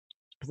my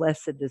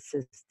blessed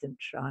assistant,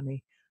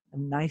 Shani, a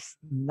nice,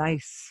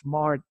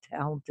 smart,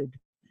 talented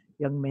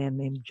young man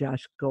named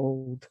Josh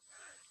Gold.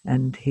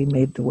 And he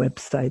made the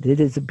website.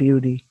 It is a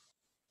beauty.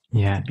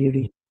 Yeah. It's a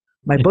beauty.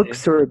 My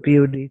books are a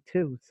beauty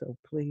too, so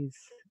please.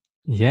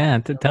 Yeah,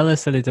 tell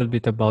us a little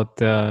bit about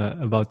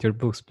your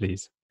books,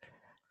 please.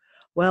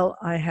 Well,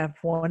 I have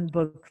one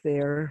book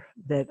there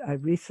that I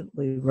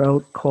recently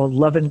wrote called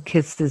Love and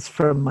Kisses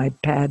from My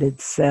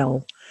Padded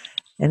Cell.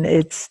 And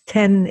it's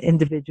 10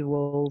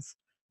 individuals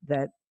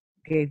that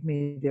gave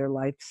me their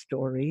life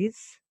stories.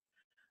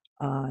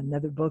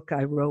 Another book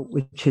I wrote,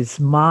 which is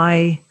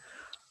my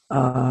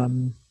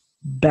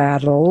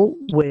battle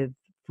with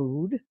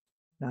food.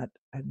 I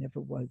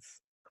never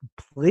was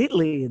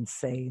completely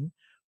insane,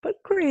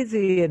 but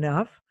crazy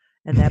enough.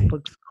 And that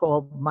book's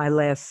called My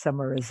Last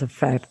Summer as a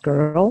Fat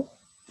Girl.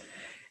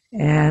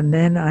 And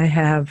then I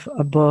have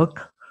a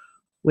book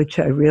which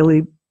I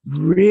really,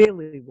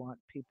 really want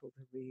people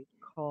to read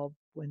called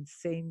When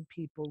Sane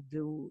People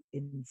Do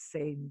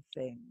Insane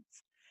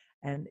Things.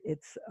 And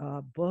it's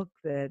a book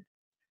that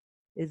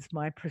is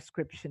my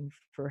prescription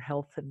for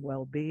health and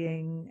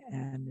well-being,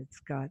 and it's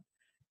got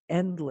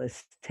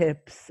endless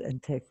tips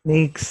and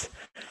techniques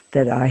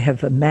that I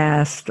have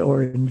amassed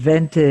or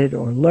invented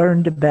or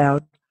learned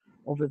about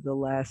over the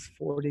last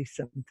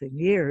 40-something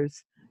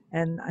years,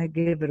 and I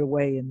give it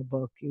away in the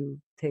book. You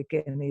take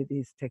any of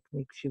these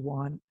techniques you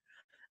want.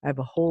 I have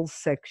a whole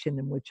section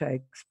in which I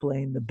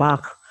explain the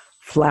Bach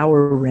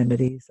flower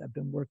remedies. I've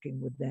been working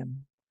with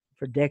them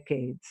for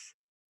decades.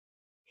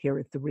 Here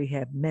at the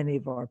rehab, many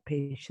of our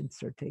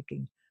patients are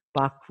taking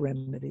Bach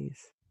remedies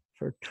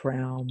for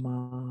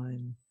trauma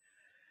and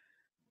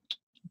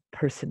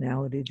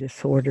personality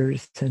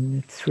disorders,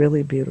 and it's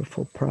really a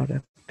beautiful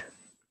product.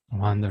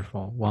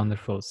 Wonderful,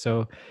 wonderful.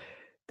 So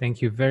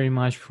thank you very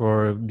much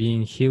for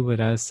being here with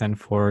us and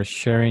for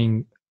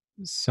sharing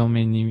so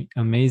many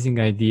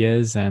amazing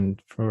ideas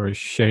and for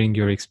sharing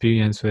your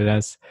experience with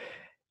us.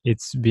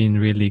 It's been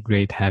really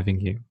great having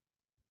you.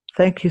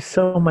 Thank you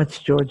so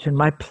much, George, and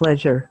my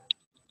pleasure.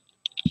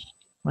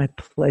 My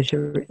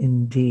pleasure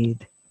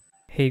indeed.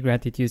 Hey,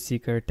 Gratitude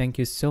Seeker, thank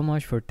you so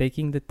much for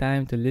taking the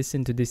time to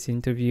listen to this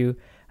interview.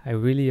 I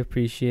really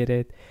appreciate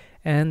it.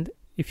 And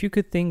if you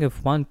could think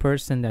of one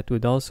person that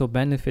would also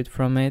benefit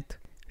from it,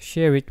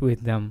 share it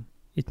with them.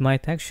 It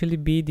might actually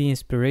be the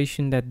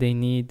inspiration that they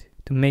need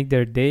to make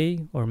their day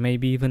or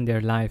maybe even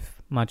their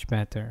life much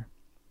better.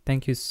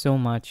 Thank you so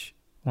much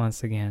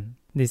once again.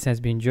 This has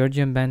been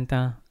Georgian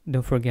Benta.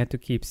 Don't forget to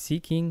keep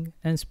seeking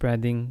and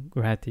spreading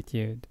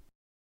gratitude.